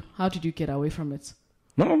you do? How did you get away from it?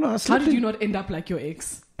 No. I How slept did in- you not end up like your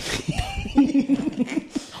ex?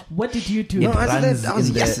 What did you do? No, I runs said that. I was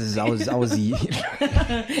in the- yeses. I was.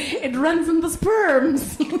 It runs in the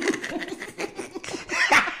sperms.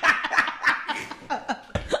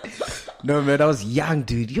 No, man, I was young,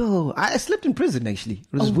 dude. Yo, I slept in prison, actually.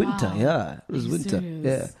 It was Oh, winter. wow. Yeah, it was Are you winter.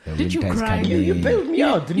 serious? Yeah. Did you winter is cry? coming. You bailed me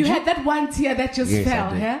out, didn't you? You had that one tear that just Yes, I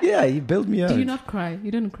fell, did. yeah? Yeah, you bailed me out. Did you not cry?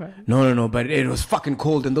 You didn't cry. No, but it was fucking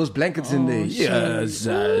cold and those blankets in there. Yes.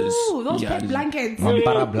 Ooh, those pet blankets.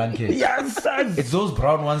 Mampara blanket. Yes, son. It's those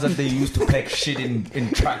brown ones that they use to pack shit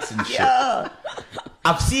in trucks and shit. Yeah.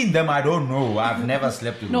 I've seen them. I don't know. I've never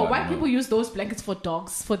slept with No, one. white people use those blankets for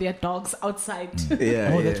their dogs outside. Yeah.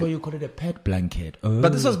 Oh, yeah. that's why you call it a pet blanket. Oh.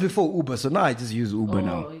 But this was before Uber, so now I just use Uber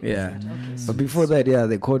now. is Yeah. it? Okay, But before that, yeah,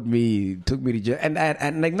 they caught me, took me to jail. And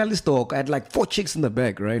like Nali Stock, I had like 4 chicks in the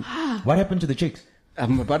back, right? What happened to the chicks?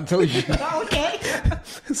 I'm about to tell you. Okay.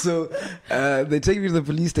 So they take me to the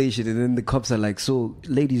police station, and then the cops are like, "So,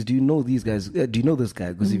 ladies, do you know these guys? Do you know this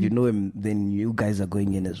guy? Because if you know him, then you guys are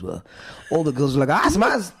going in as well." All the girls were like,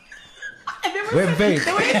 smash. We're big.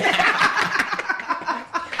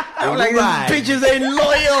 I'm like, these bitches ain't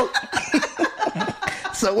loyal.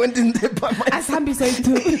 So I went in there by myself. As Hambi said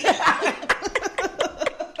too.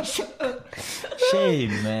 Shame,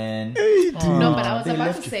 man. No, but I was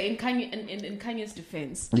about to say, in Kanye's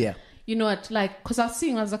defense, Yeah. you know what, like, because I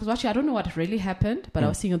was watching, I don't know what really happened, but I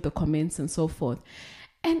was seeing the comments and so forth.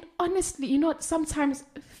 And honestly, you know what, sometimes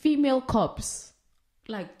female cops,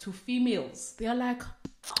 like, to females, they're like,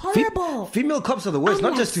 horrible. Female cops are the worst, I'm not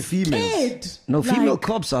like just to females. scared. No, female Like-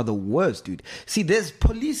 cops are the worst, dude. See, there's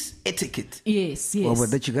police etiquette. Yes. Well,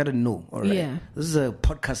 that you gotta know. All right. Yeah. This is a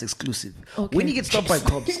podcast exclusive. Okay. When you get stopped by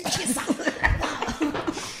cops,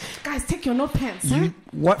 Guys, take your notepants,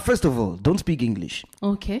 huh? first of all, don't speak English.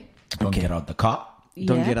 Okay. Don't get out the car.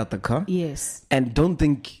 Don't Yeah. get out the car. Yes. And don't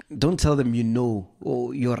tell them you know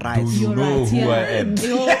or your rights. You You're know right, who yeah. I am.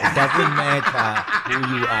 You're- Doesn't matter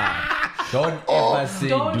who you are. Don't ever say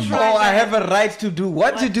don't do you. try- Oh, I have a right to do.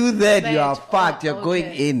 Once you do that, you are That- fucked. You're okay. going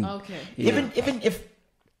in. Okay. Even if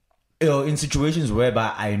in situations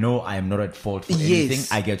whereby I know I am not at fault for Yes.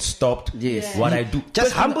 anything, I get stopped. Yes. What I do,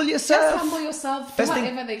 Just humble yourself. Just humble yourself. Do First thing-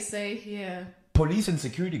 whatever they say. Yeah. police and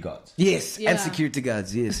security guards. Yes, Yeah. and security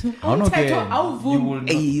guards. Yes. I don't care. Umthetho You will not.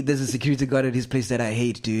 Hey, there's a security guard at his place that I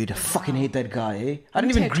hate, dude. I fucking hate that guy. Eh? I don't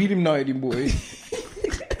even Umthetho. greet him now anymore. Eh?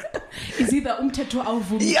 Is either umthetho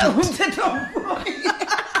awuvumi. Yeah,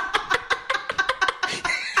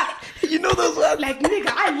 you know those ones. Like, nigga,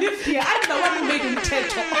 I live here. I'm the one who made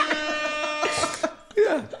umthetho.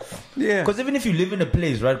 Yeah. Because even if you live in a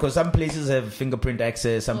place, right? Because some places have fingerprint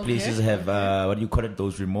access, some Okay. places have what do you call it?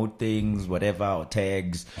 Those remote things, whatever, or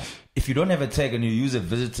tags. If you don't have a tag and you use a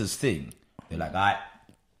visitor's thing, they're like, "Alright,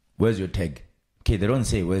 where's your tag?" Okay, they don't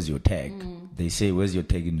say where's your tag. They say where's your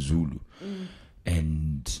tag in Zulu.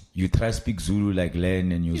 And you try to speak Zulu like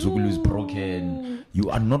Lenn, and your Zulu is broken. You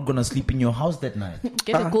are not gonna sleep in your house that night.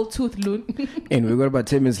 Get a gold tooth, loon. And we've got about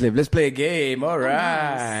 10 minutes left. Let's play a game. All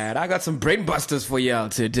right. I got some brain busters for y'all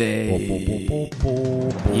today.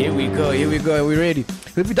 Here we go. Are we ready?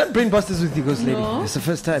 Have we done brain busters with you, Ghost Lady? No. It's the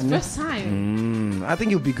first time. no? First time. I think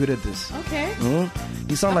you'll be good at this. Okay.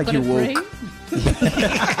 You sound like Got you a woke. brain.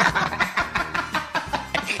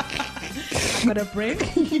 Got a brain.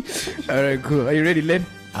 All right, cool. Are you ready, Len?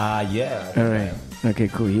 Yeah. All right. Okay,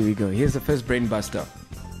 cool. Here we go. Here's the first brain buster.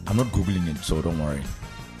 I'm not Googling it, so don't worry.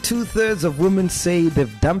 2/3 of women say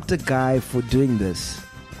they've dumped a guy for doing this.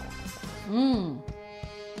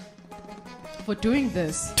 For doing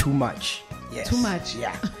this. Too much. Yes. Too much.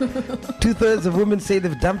 Yeah. 2/3 of women say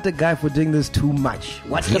they've dumped a guy for doing this too much.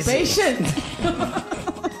 What is it? Patient.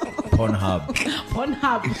 Pornhub.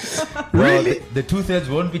 Pornhub. Really? Well, the 2/3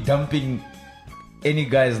 won't be dumping any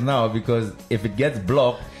guys now, because if it gets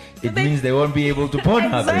blocked, it means they won't be able to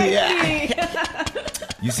Pornhub. Exactly.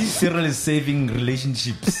 You see, Cyril is saving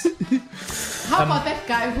relationships. How about that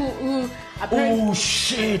guy who apparently... Oh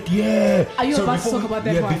shit! Yeah. Are you about to before talk about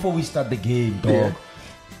that Yeah, one? before we start the game, dog. Yeah.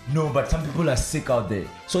 No, but some people are sick out there.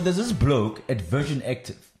 So there's this bloke at Virgin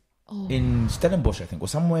Active in Stellenbosch, I think, or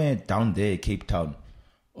somewhere down there, Cape Town,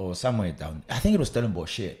 or somewhere down. I think it was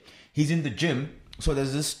Stellenbosch. Yeah. He's in the gym. So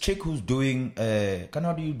there's this chick who's doing.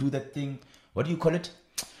 How do you do that thing? What do you call it?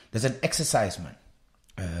 There's an exercise, man.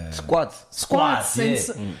 Squats. Squats. Yeah. And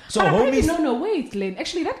So but apparently, homies. no, wait, Lenn.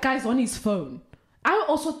 Actually, that guy's on his phone. I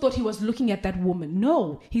also thought he was looking at that woman.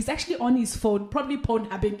 No, he's actually on his phone, probably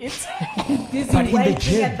pornhubbing it. Busy But in the working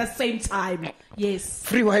gym. at the same time. Yes,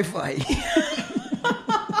 Free Wi-Fi.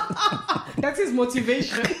 that's his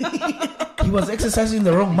motivation. He was exercising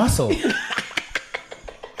the wrong muscle.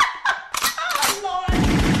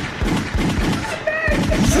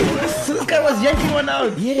 So this guy was yanking one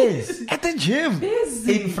out Yes. at the gym.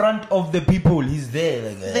 Busy. In front of the people, he's there.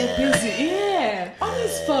 Like, They're busy. Yeah, on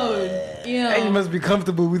his phone. Yeah. And you must be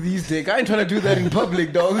comfortable with these dick. I ain't trying to do that in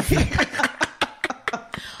public, dog.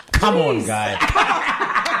 Come on, Please. guy.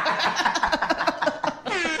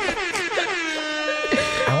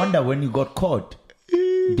 I wonder when you got caught,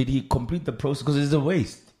 did he complete the process? Because it's a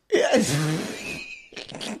waste. Yes.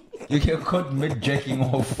 You get caught mid jacking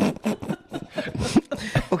off.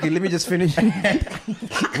 Okay, let me just finish.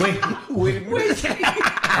 Wait.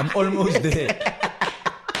 I'm almost there.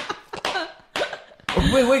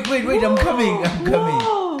 Oh, wait. I'm coming.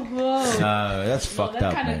 Whoa. That's fucked that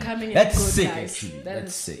up, kinda man. coming in That's good, sick, guys. actually. That That's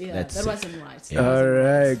is- sick. Yeah, That's that sick. wasn't right. Yeah. All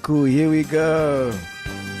right, cool. Here we go.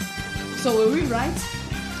 So were we right?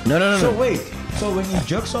 No. So wait. So when he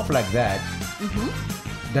jerks off like that,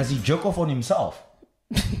 Does he jerk off on himself?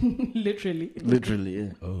 Literally. Literally,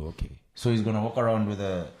 yeah. Oh, okay. So he's gonna walk around with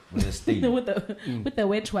a stain. with the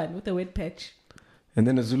wet one, with the wet patch. And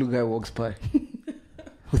then a Zulu guy walks by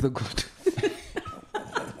with a goat.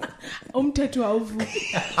 Umthetho awuvu.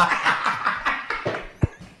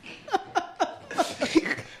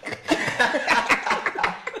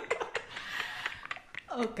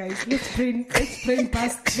 Oh, guys, let's bring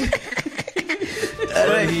past.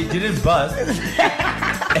 Well, he didn't bust.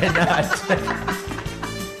 And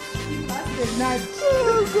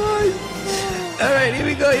Oh, God. All right, here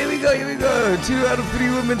we go. 2 out of 3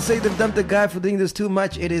 women say they've dumped a guy for doing this too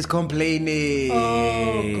much. It is complaining.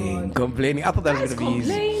 Oh, God. Complaining. I thought that was going to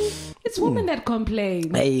be easy. It's women that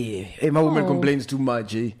complain. Hey, my woman complains too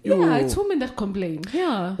much, eh? Yeah, it's women that complain.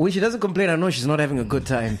 Yeah. When she doesn't complain, I know she's not having a good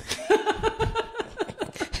time.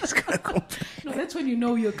 She's gonna complain. No, that's when you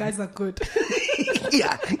know your guys are good.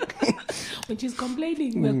 Yeah. When she's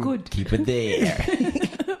complaining, we're good. keep it there.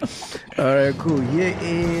 All right, cool. Here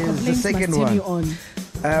is Complaints the second must turn one. you on.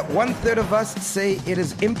 1/3 of us say it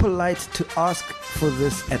is impolite to ask for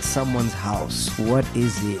this at someone's house. What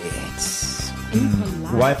is it?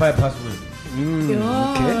 Impolite. Wi-Fi password. Okay.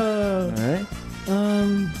 Oh. All right.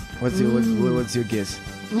 What's your guess,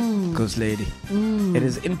 Ghost Lady? It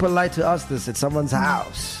is impolite to ask this at someone's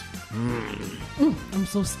house. I'm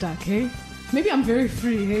so stuck, hey? Maybe I'm very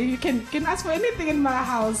free, hey? You can ask for anything in my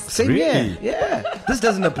house. Same Really? here. Yeah. This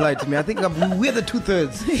doesn't apply to me. I think we're the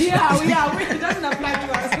 2/3. Yeah, it doesn't apply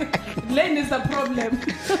to us. Lenn is the problem.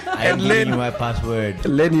 I am giving you my password.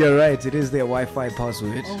 Len, you're right. It is their Wi-Fi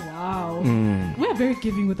password. Oh, wow. We're very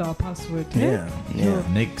giving with our password, hey? Yeah.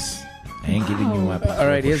 Nix. I ain't giving you my password. All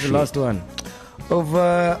right, here's for the last one.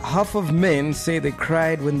 Over half of men say they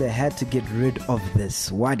cried when they had to get rid of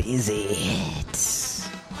this. What is it?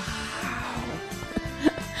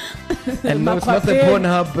 And no, it's not the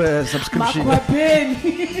Pornhub subscription.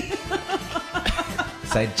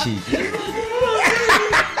 Side cheek.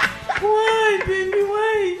 Why, baby,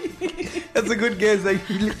 why? That's a good guess,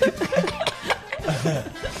 actually.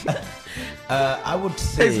 I would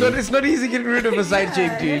say It's not easy getting rid of a side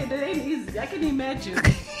chick, dude. That ain't easy. I can imagine.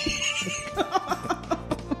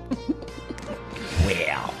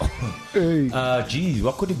 geez,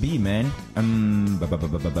 what could it be, man?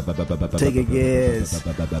 Take a guess.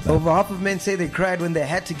 Over half of men say they cried when they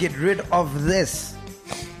had to get rid of this.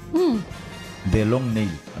 Their long nail.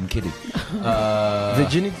 I'm kidding.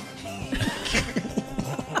 Virginity?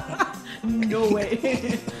 No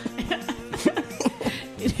way.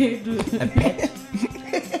 A pet?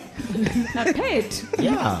 A pet?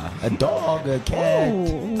 Yeah, a dog, a cat, Oh,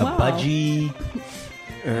 a wow. budgie.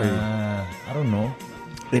 I don't know.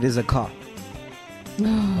 It is a car.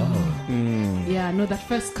 Yeah, no, that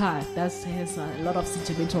first car has a lot of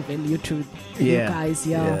sentimental value to you guys.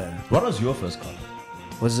 Yeah. What was your first car?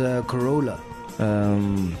 Was a Corolla.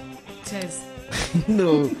 Test.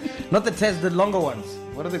 No, not the Tesla, the longer ones.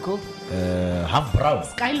 What are they called? Half brown.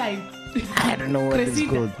 Skyline. I don't know what it's Cressida.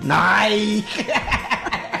 called. Nice.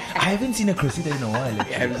 I haven't seen a Cressida in a while. I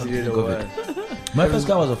haven't seen it in a while. My first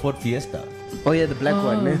car was a Ford Fiesta. Oh yeah, the black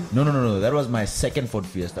one, man. No. That was my second Ford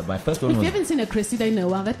Fiesta. My first one If you was. haven't seen a Cressida in a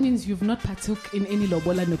while, that means you've not partook in any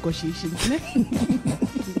lobola negotiations. Ne?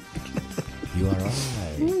 You are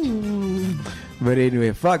right. But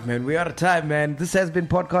anyway, fuck, man, we're out of time, man. This has been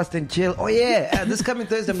Podcast and Chill. Oh yeah, this coming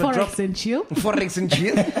Thursday, I'm gonna drop Forex and chill. Forex and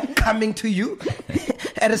Chill coming to you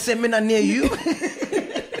at a seminar near you.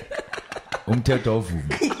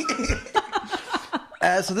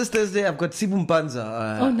 So this Thursday, I've got Sibu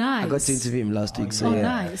Mpanza. Oh, nice. I got to interview him last week. So Oh, yeah.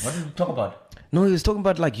 nice. What did we talk about? No, he was talking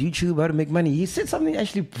about like YouTube, how to make money. He said something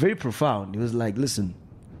actually very profound. He was like, listen,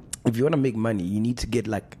 if you want to make money, you need to get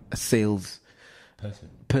like a sales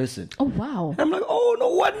person. Oh, wow. I'm like, oh, no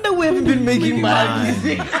wonder we haven't been making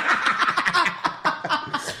money.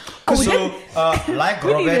 So, like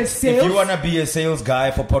We need a Robert, if sales. you want to be a sales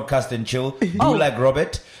guy for Podcast and Chill, do like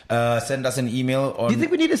Robert. Send us an email on. Do you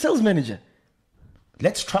think we need a sales manager?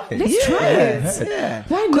 Let's try it. Let's try it. Yeah.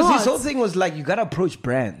 Why Because not? his whole thing was like, you got to approach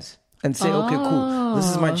brands and say, okay, cool. This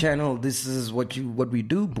is my channel. This is what we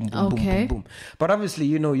do. Boom, boom, boom, Okay. boom, boom. But obviously,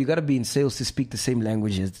 you know, you got to be in sales to speak the same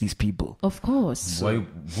language as these people. Of course. Why,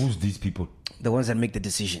 who's these people? The ones that make the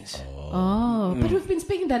decisions. Oh, but we've been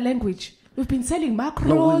speaking that language. We've been selling macros.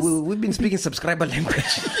 No, we've been speaking subscriber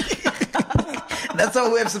language. That's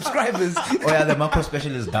how we have subscribers. Oh yeah, the macro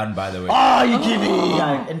special is done, by the way. Oh, you kidding?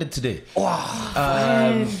 Yeah, it ended today.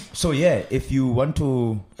 So yeah, if you want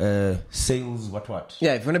to sales, what?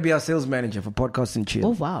 Yeah, if you want to be our sales manager for Podcast and Chill.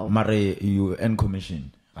 Oh, wow. Mare, you earn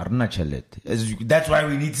commission. Arna chalet. That's why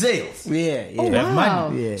we need sales. Yeah, yeah. Oh, To have wow.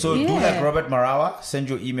 money. Yeah. So do Yeah. like Robert Marawa, send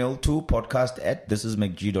your email to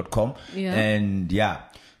podcast@thisismacg.com. Yeah. And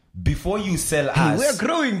before you sell us, We're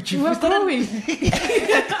growing, Chief. We're growing.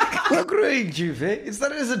 We're growing, Chief. It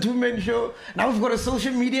started as a two-man show. Now we've got a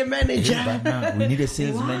social media manager. we need a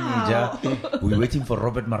sales Wow. manager. We're waiting for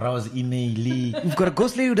Robert Marawa's email. We've got a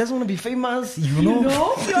ghost lady who doesn't want to be famous. You know?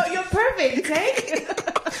 No, you're perfect, eh?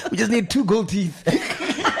 We just need 2 gold teeth.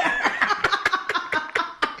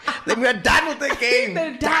 Then we are done with the game.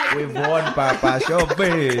 They're done. We've won, Papa. Show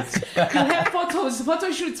bits. You'll have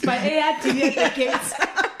photo shoots by Eyadini at the gates.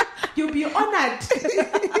 You'll be honored.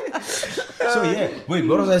 So wait,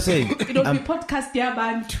 what was I saying? It'll be podcast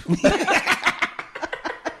Yabantu.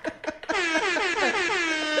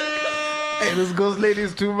 Hey, this ghost lady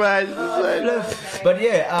is too much. But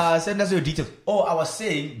send us your details. Oh, I was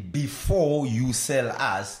saying, before you sell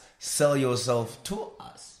us, sell yourself to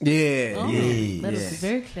us. Yeah, Oh, yeah, that is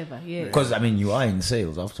very clever. Yeah. Because you are in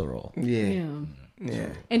sales after all. yeah. Yeah.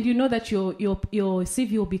 And you know that your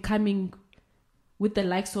CV will be coming with the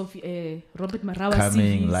likes of Robert Marawa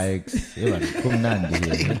Coming CVs. like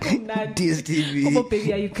Kumnandi. DSTV. Oh,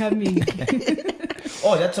 baby, are you coming?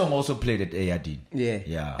 Oh, that song also played at Eyadini.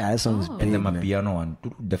 Yeah. That song's big, And the man. piano one,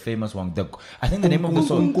 the famous one. I think the name of the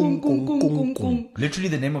song, literally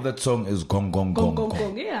the name of that song is Gong Gong Gong Gong, Gong. gong,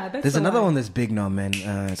 gong. Yeah, that's There's the another one that's big now, man.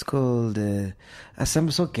 It's called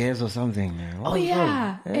Asamso Cares or something. Oh,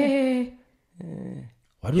 yeah.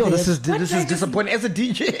 Why do Yo, they this have, is disappointing as a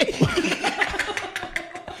DJ.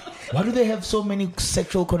 why do they have so many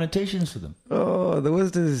sexual connotations to them? Oh, the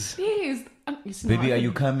worst is Please. Baby, are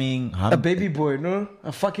you coming? a baby boy, no?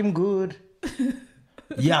 I fuck him good.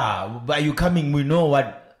 Yeah, but are you coming? We know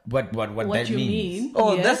what What that you means. mean?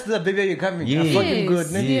 Oh, yeah. that's the baby are you coming? Yeah. I fuck him good,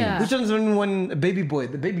 Yes, ne? yeah. Which one's the one baby boy?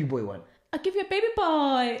 The baby boy one. I'll give you a baby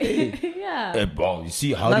boy. Yeah. Well, you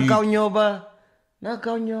see how do you? Nakaunyoba.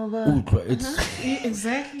 Ooh, it's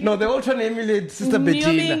Exactly. No, they're all trying to emulate Sister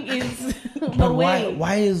Kneeling Bettina. is but away.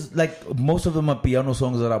 why is like most of them are piano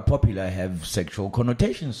songs that are popular have sexual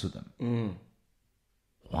connotations to them?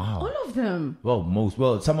 Wow. All of them.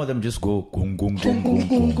 Well, some of them just go gong gong gong gong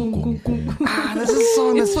gong gong gong. Ah, that's a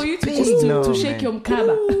song It's that's for you to big. just No, to shake man. your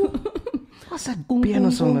mkaba. What's that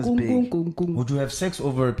piano song that's big? Would you have sex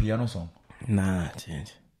over a piano song? Nah,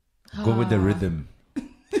 change. Go with the rhythm.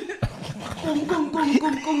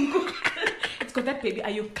 It's got that baby. Are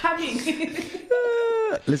you coming?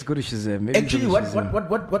 Let's go to Shazam. Maybe Actually, go to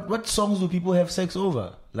Shazam. what songs do people have sex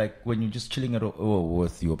over? Like when you're just chilling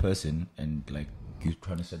with your person and like you're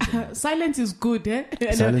trying to set them. Silence is good, eh?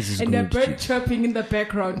 And Silence is and good, a bird chief. chirping in the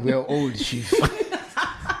background. We're old, chief.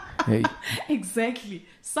 Hey. Exactly.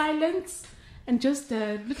 Silence and just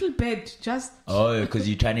a little bed. Just Oh, because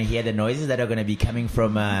you're trying to hear the noises that are going to be coming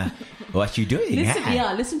from what you're doing. listen. huh?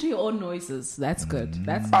 Yeah, listen to your own noises. That's good.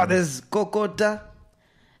 That's Oh, there's Kokota.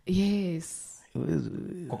 yes.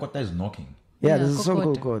 Kokota is knocking. Yeah, Yeah, there's a song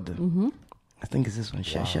called Kokota. Kokota. I think it's this one,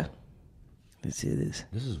 Shasha. Let's see this.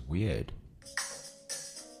 This is weird.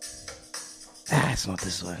 Ah, it's not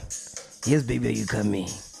this one. Here's Baby Are You Coming.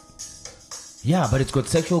 Yeah, but it's got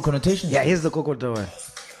sexual connotations. Yeah, here's the Kokota one.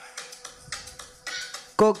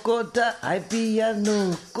 Kokota, I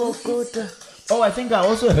piano, Kokota. Oh, I think I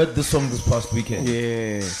also heard this song this past weekend.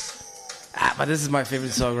 Yeah. Ah, but this is my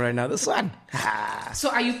favorite song right now. This one. Ah. So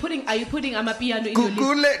are you putting Amapiano in your list?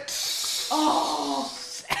 Google it. Oh,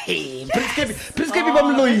 Hey, please give me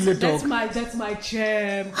Bamloile, that's my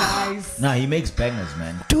jam, guys. Nah, he makes bangers,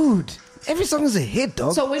 man. Dude, every song is a hit,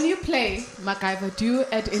 dog. So when you play MacGyver, do you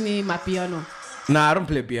add any Mapiano? Nah, I don't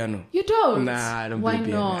play piano. You don't? Nah, I don't Why play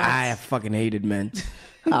piano. not? I fucking hate it, man.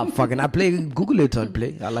 I play Google it. I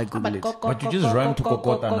play. I like Google it. But you just rhyme to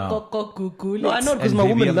Kokota now. Google No, I know because And my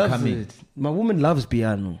Baby, woman I'm loves coming. it. My woman loves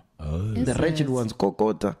piano. The wretched ones,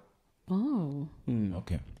 Kokota. Oh,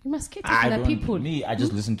 Okay. you must get I to the don't. people. Me, I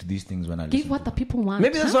just listen to these things when I listen. Give what the people want.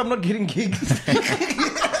 Maybe that's why I'm not getting gigs.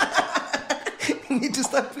 Need to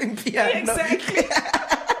start playing piano. Exactly.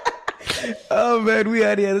 Oh man, we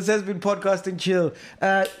are here. This has been Podcasting Chill.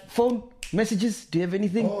 Phone messages. Do you have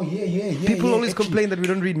anything? Oh yeah. People always complain that we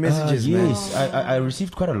don't read messages, man. Yes, I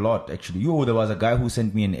received quite a lot actually. There was a guy who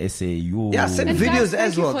sent me an essay. Yeah, send And videos guys,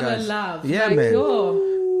 as thank you well, for guys. the love. Yeah, Like, man. yo,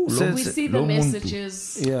 Send- we see the Lo muntu.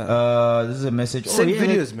 messages. Yeah. This is a message. Send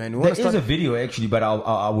videos, man. We wanna There is start- a video actually, but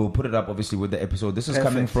I will put it up obviously with the episode. This is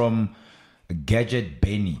coming Perfect. from Gadget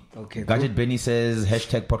Benny. Okay, Gadget Benny says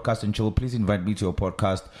 #podcast and chill. Please invite me to your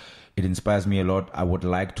podcast. It inspires me a lot. I would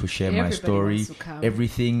like to share my Everybody story. wants to come.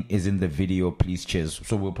 Everything is in the video. Please cheers.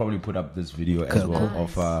 So we'll probably put up this video as well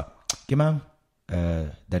Nice. of Kimang.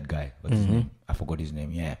 That guy. What's his name? I forgot his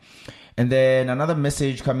name. Yeah. And then another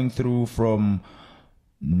message coming through from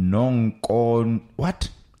Non-Konzo,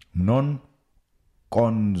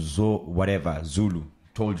 whatever. Zulu.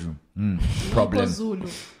 Told you. Problem. Zulu.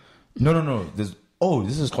 No. This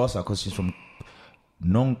is Xhosa because she's from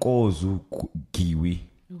Nonkozo Giwi.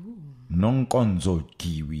 Nonkonzo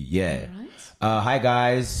Giwi. Yeah. Right. Hi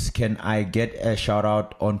guys. Can I get a shout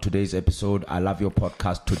out on today's episode? I love your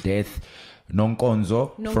podcast to death.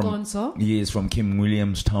 Nonkonzo. From Kim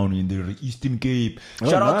Williamstown in the Eastern Cape.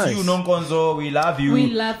 Shout out to you, Nonkonzo. We love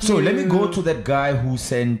you. So let me go to that guy who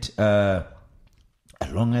sent a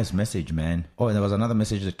long ass message, man. Oh, and there was another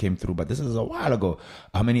message that came through, but this is a while ago.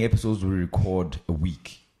 How many episodes do we record a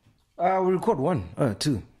week? We record 1,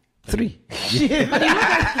 2, 3.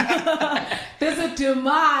 There's a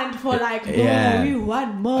demand for we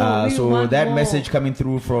want more. So that message coming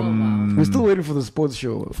through from... We're still waiting for the sports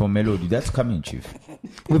show. For Melody. That's coming, Chief.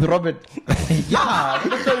 With Robert. Yeah,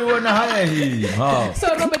 that's why we want to hire him. Oh.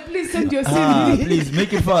 So Robert, please send your CV. Please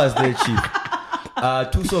make it fast there, Chief.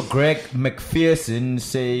 So Greg McPherson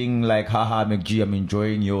saying haha, MacG, I'm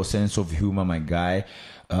enjoying your sense of humor, my guy.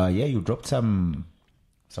 You dropped some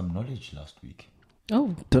knowledge last week.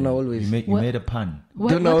 Oh, don't always. You made a pun.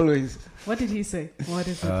 Don't always. What did he say? What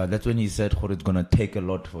is it? That's when he said it's gonna take a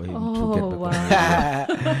lot for him to get back.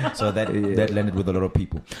 Wow. So that landed with a lot of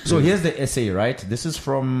people. So here's the essay, right? This is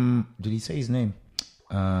from. Did he say his name?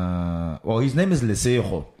 His name is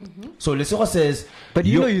Lesego. So Lesego says, but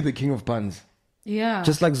you know you're the king of puns. Yeah.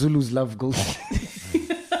 Just like Zulus love ghosts.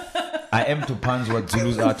 I am to puns what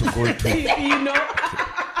Zulus are to gold to. You know.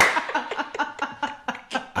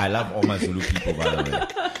 I love all my Zulu people, by the way.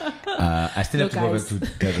 I still have to go back to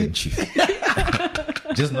Devon, Chief.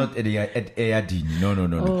 Just not at Eyadini. No.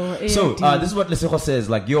 So this is what Lesego says.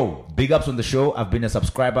 Yo, big ups on the show. I've been a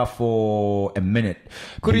subscriber for a minute.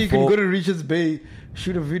 You can go to Richards Bay,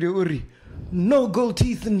 shoot a video, Uri. No gold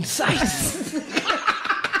teeth in sight.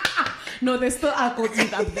 No, there still are gold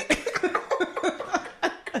teeth up there.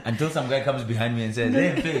 Until some guy comes behind me and says,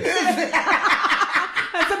 hey, bitch.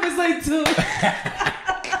 That's episode 2.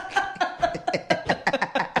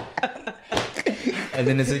 And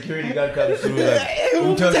then the security guard comes through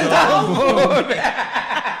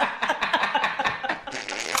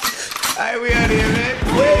I we are here, man.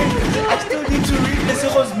 Wait, I still need to read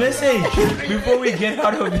Lesego's message before we get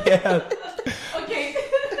out of here.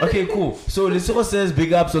 Okay, cool. So Lesego says,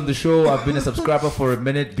 big ups on the show. I've been a subscriber for a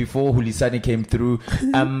minute before Hulisani came through.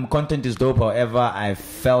 Content is dope. However, I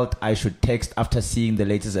felt I should text after seeing the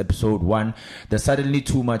latest episode 1. There's suddenly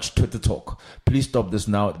too much Twitter talk. Please stop this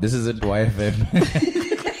now. This isn't YFM.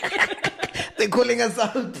 They're calling us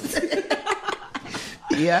out.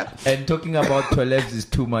 Yeah. And talking about 12 is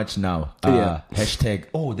too much now. Hashtag.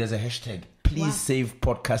 Oh, there's a hashtag. Please save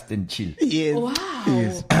podcast and chill. Yes. Wow.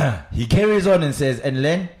 Yes. He carries on and says, and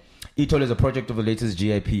Len, Etol is a project of the latest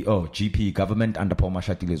GP government under Paul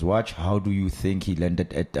Mashatile's watch. How do you think he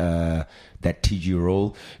landed at that TG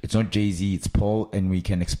role? It's not Jay-Z, it's Paul, and we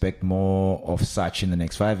can expect more of such in the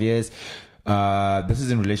next 5 years. This is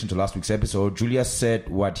in relation to last week's episode. Julius said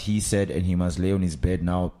what he said and he must lay on his bed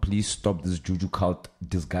now. Please stop this juju cult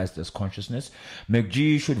disguised as consciousness.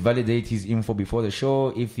 MacG should validate his info before the show.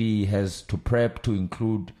 If he has to prep to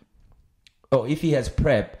include, if he has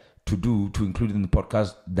prep to include in the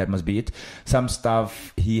podcast, that must be it. Some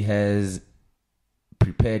stuff he has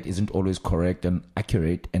prepared isn't always correct and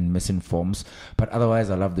accurate and misinforms, but otherwise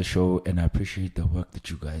I love the show and I appreciate the work that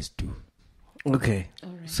you guys do. Okay.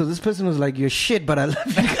 Right. So this person was like, you're shit, but I love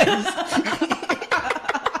you guys.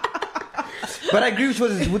 But I agree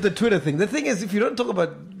with the Twitter thing. The thing is, if you don't talk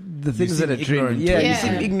about the things that are trending, you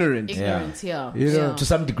seem ignorant. Ignorant, yeah. You know? To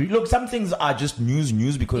some degree. Look, some things are just news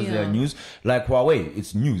because they are news. Like Huawei,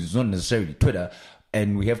 it's news. It's not necessarily Twitter.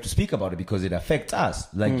 And we have to speak about it because it affects us.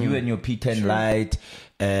 Like you and your P10 Lite.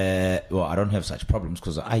 Well, I don't have such problems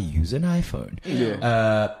because I use an iPhone.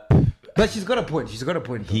 Yeah. But she's got a point.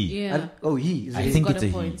 He. Yeah. He. I think it's a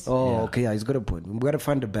he. Oh, okay. Yeah, he's got a point. We've got to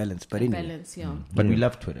find a balance. But anyway. Balance, yeah. But we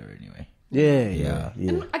love Twitter anyway. Yeah.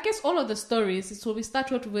 And I guess all of the stories, so we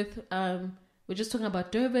start with, we're just talking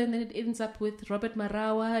about Durban, and then it ends up with Robert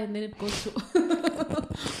Marawa, and then it goes to...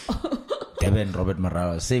 Devin, Robert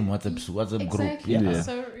Marawa, same WhatsApp group. Yeah.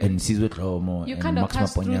 So, and Sizwe Mo. You kind of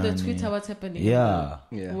cast through the Twitter what's happening. Yeah.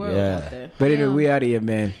 World out there. But anyway, we out here,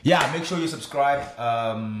 man. Yeah, make sure you subscribe.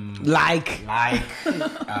 Like.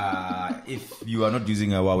 If you are not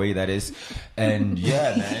using a Huawei, that is. And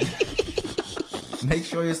yeah, man. Make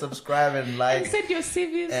sure you subscribe and like. And send your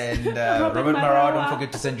CVs. And Robert Marawa, don't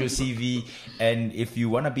forget to send your CV. And if you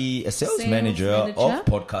want to be a sales manager of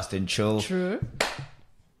Podcast and Chill, True.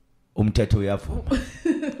 Umthetho uyavuma.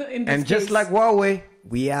 In this And just case. like Huawei,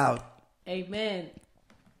 we out. Amen.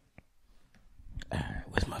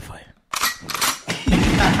 Where's my fire?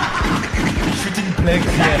 Shooting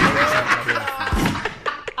blanks here.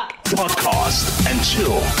 Podcast and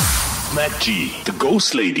chill. MacG, the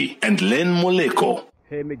Ghost Lady, and Len Moleko.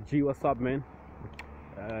 Hey MacG, what's up, man?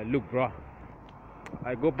 Look, bro,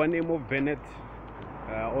 I go by name of Bennett,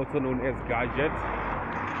 also known as Gadget.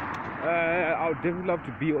 I would definitely love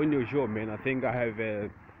to be on your show, man. I think I have a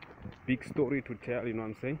big story to tell, you know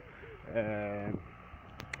what I'm saying?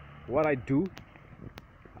 What I do,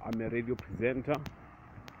 I'm a radio presenter.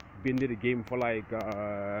 Been in the game for like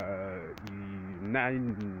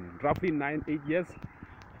roughly 9-8 years.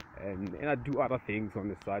 And I do other things on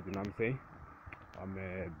the side, you know what I'm saying? I'm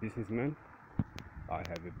a businessman. I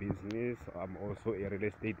have a business. I'm also a real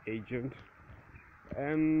estate agent.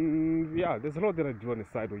 And yeah, there's a lot that I do on the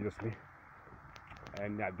side, obviously.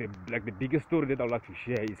 And the biggest story that I'd like to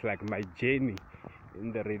share is like my journey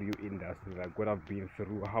in the radio industry, like what I've been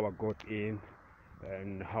through, how I got in,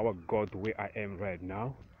 and how I got where I am right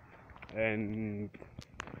now. And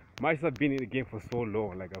myself, I've been in the game for so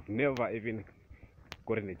long, like I've never even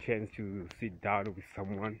gotten a chance to sit down with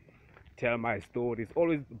someone, tell my story. It's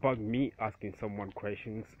always about me asking someone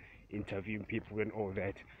questions, interviewing people and all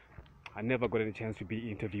that. I never got any chance to be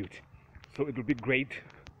interviewed. So it will be great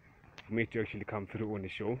for me to actually come through on the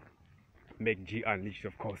show, MacG Unleashed,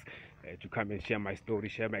 of course, to come and share my story,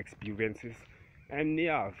 share my experiences, and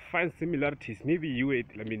yeah, find similarities. Maybe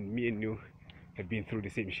me and you have been through the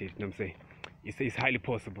same shit, you know what I'm saying? It's highly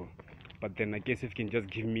possible. But then I guess if you can just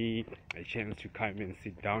give me a chance to come and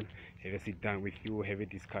sit down, have a sit down with you, have a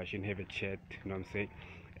discussion, have a chat, you know what I'm saying?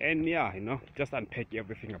 And yeah, just unpack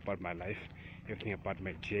everything about my life, everything about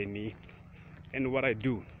my journey, and what I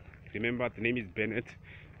do. Remember, the name is Bennett,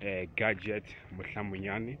 Gadget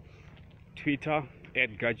Muhlamunyani. Twitter,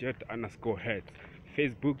 @Gadget_head.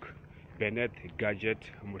 Facebook, Bennett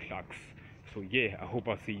Gadget Muhlax. So yeah, I hope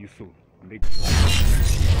I'll see you soon.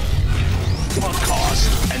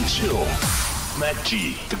 Podcast and chill.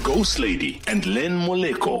 MacG, the Ghost Lady, and Len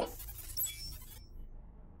Moleko.